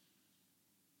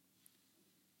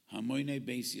 המוני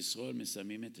בייס ישראל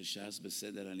מסיימים את הש"ס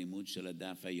בסדר הלימוד של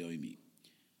הדף היומי.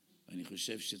 ואני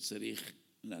חושב שצריך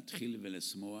להתחיל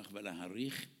ולשמוח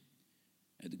ולהעריך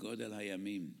את גודל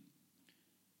הימים,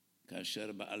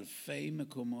 כאשר באלפי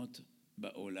מקומות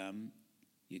בעולם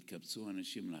יתקבצו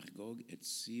אנשים לחגוג את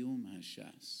סיום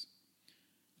הש"ס.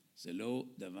 זה לא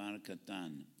דבר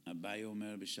קטן. אביי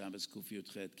אומר בשבס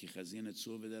קי"ח, כי חזין את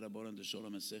צור ודרבנן דשול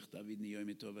המסכת אביד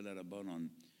ניומי טוב ולרבנן.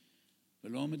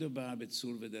 ולא מדובר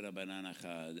בצור ודרבנן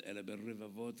אחד, אלא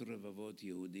ברבבות רבבות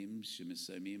יהודים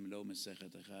שמסיימים לא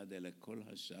מסכת אחד, אלא כל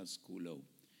הש"ס כולו.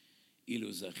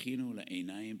 אילו זכינו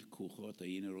לעיניים פקוחות,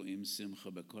 היינו רואים שמחה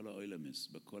בכל העולמות,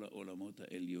 בכל העולמות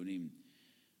העליונים.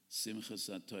 שמחת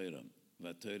התורה,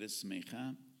 והתורה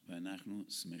שמחה, ואנחנו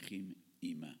שמחים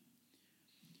עימה.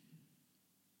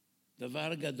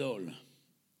 דבר גדול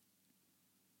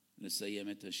לסיים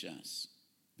את הש"ס,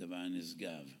 דבר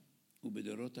נשגב,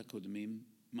 ובדורות הקודמים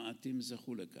מעטים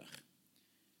זכו לכך.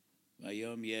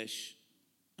 והיום יש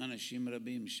אנשים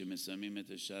רבים שמסיימים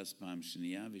את הש"ס פעם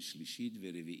שנייה ושלישית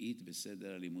ורביעית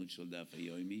בסדר הלימוד של דף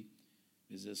היומי,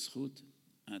 וזו זכות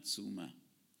עצומה.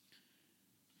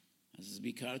 אז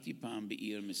ביקרתי פעם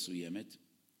בעיר מסוימת,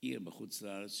 עיר בחוץ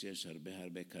לארץ שיש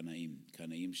הרבה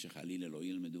קנאים שחלילה לא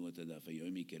ילמדו את הדף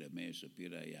היומי, כי רב מאיר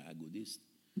שפירא היה אגודיסט,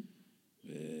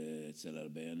 ואצל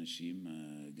הרבה אנשים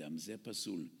גם זה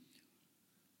פסול.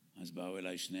 אז באו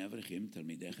אליי שני אברכים,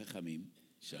 תלמידי חכמים,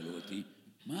 שאלו אותי,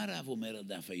 מה הרב אומר על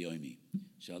דף היומי?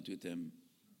 שאלתי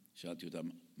אותם,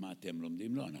 מה אתם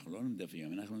לומדים? לא, אנחנו לא לומדים דף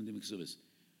היומי, אנחנו לומדים אקסובס.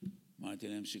 אמרתי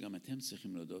להם שגם אתם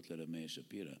צריכים להודות לרב מאיר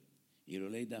שפירא.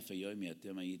 אילולי דף היומי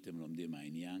אתם הייתם לומדים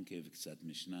העניין וקצת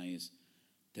משנייס,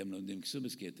 אתם לומדים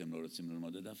קסובס כי אתם לא רוצים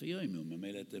ללמוד את דף היומי,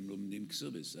 וממילא אתם לומדים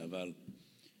קסובס,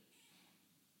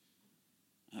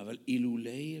 אבל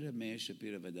אילולי רב מאיר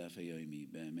שפירא בדף היומי,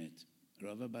 באמת,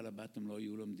 רוב הבעלבתים לא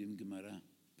היו לומדים גמרא,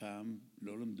 פעם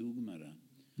לא למדו גמרא,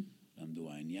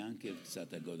 למדו העניין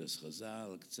קצת אגודס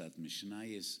חז"ל, קצת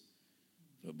משנייס,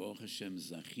 וברוך השם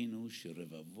זכינו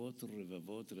שרבבות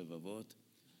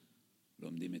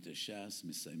לומדים את הש"ס,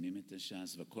 מסיימים את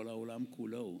הש"ס, וכל העולם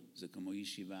כולו זה כמו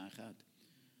ישיבה אחת.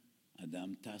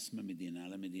 אדם טס ממדינה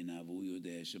למדינה, והוא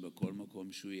יודע שבכל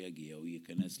מקום שהוא יגיע, הוא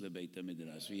ייכנס לבית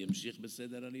המדרש וימשיך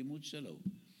בסדר הלימוד שלו.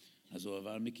 אז הוא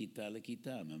עבר מכיתה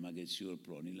לכיתה, ממגד שיעור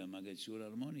פלוני למגד שיעור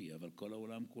הרמוני, אבל כל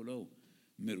העולם כולו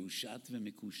מרושת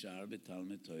ומקושר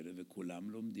בתלמוד תורה, וכולם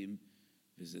לומדים,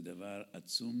 וזה דבר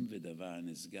עצום ודבר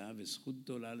נשגב, וזכות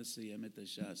גדולה לסיים את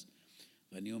הש"ס.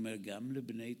 ואני אומר גם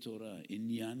לבני תורה,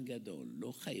 עניין גדול,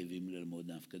 לא חייבים ללמוד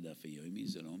דווקא דף היומי,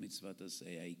 זה לא מצוות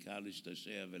עשה, העיקר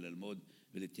להשתשע וללמוד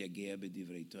ולהתייגע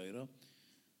בדברי תורה,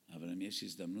 אבל אם יש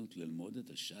הזדמנות ללמוד את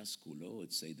הש"ס כולו,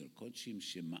 את סדר קודשים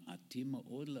שמעטים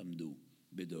מאוד למדו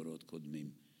בדורות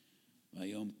קודמים.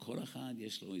 והיום כל אחד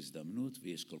יש לו הזדמנות,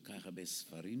 ויש כל כך הרבה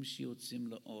ספרים שיוצאים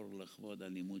לאור לכבוד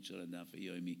הלימוד של הדף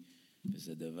היומי,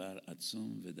 וזה דבר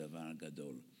עצום ודבר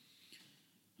גדול.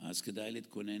 אז כדאי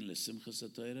להתכונן לשמחת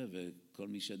התורה, וכל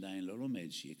מי שעדיין לא לומד,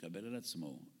 שיקבל על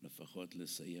עצמו לפחות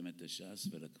לסיים את הש"ס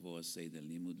ולקבוע סדר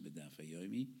לימוד בדף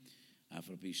היומי, אף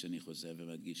על פי שאני חוזר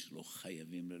ומדגיש, לא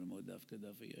חייבים ללמוד דווקא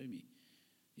דף היומי.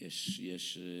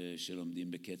 יש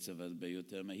שלומדים בקצב הרבה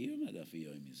יותר מהיר מהדף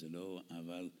היומי, זה לא,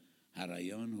 אבל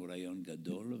הרעיון הוא רעיון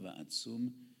גדול ועצום,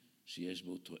 שיש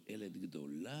בו תועלת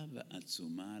גדולה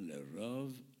ועצומה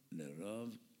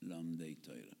לרוב לומדי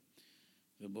תורה.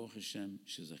 וברוך השם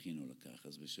שזכינו לכך.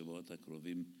 אז בשבועות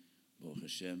הקרובים ברוך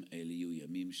השם, אלה יהיו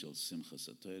ימים של שמחת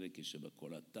התורה,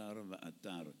 כשבכל אתר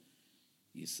ואתר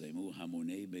יסיימו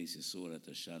המוני בית ישראל את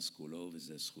הש"ס כולו,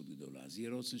 וזו זכות גדולה. אז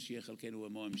יהיה רוצן שיהיה חלקנו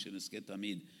עמהם, שנזכה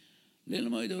תמיד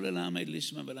ללמוד וללמד,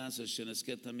 לשמוע ולעשות,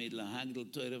 שנזכה תמיד להגדיל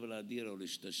תורה ולהדיר,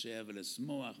 ולהשתשע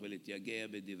ולשמוח ולהתייגע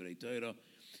בדברי תורה,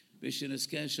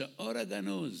 ושנזכה שהאור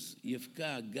הגנוז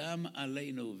יפקע גם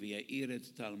עלינו ויאיר את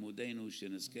תלמודנו,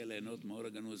 שנזכה ליהנות מאור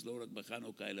הגנוז לא רק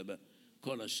בחנוכה אלא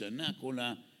בכל השנה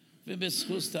כולה,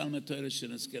 ובזכות תלמוד תורה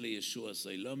שנזכה לישוע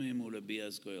סילומים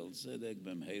ולביאת כל צדק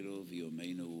במהרה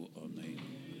בימינו אמן.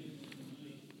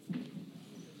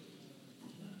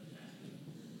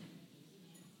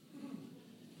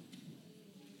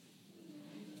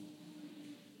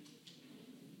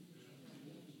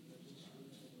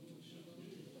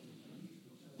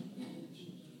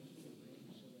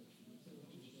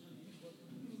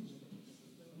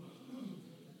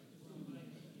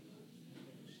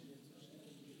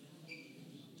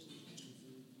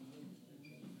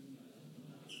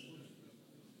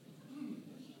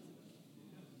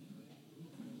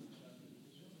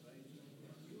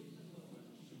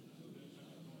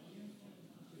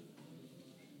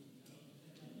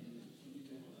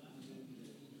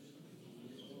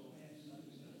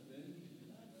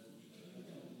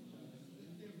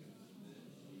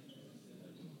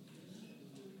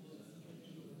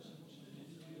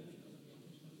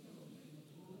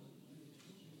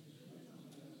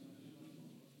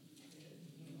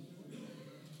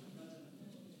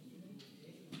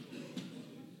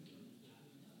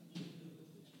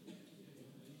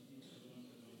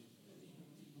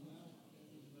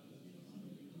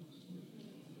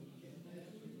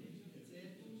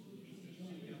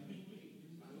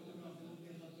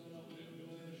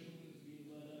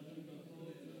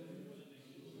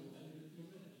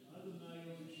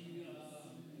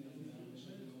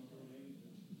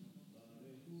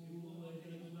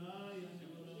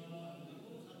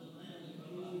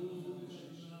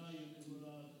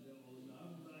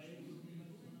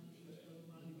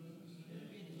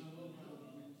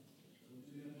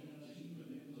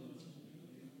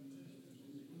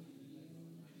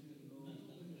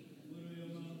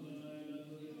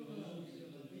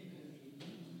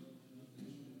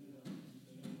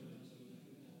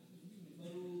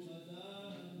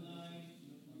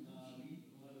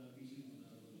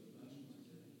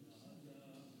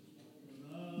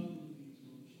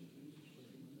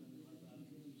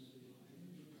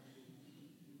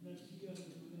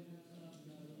 Merci.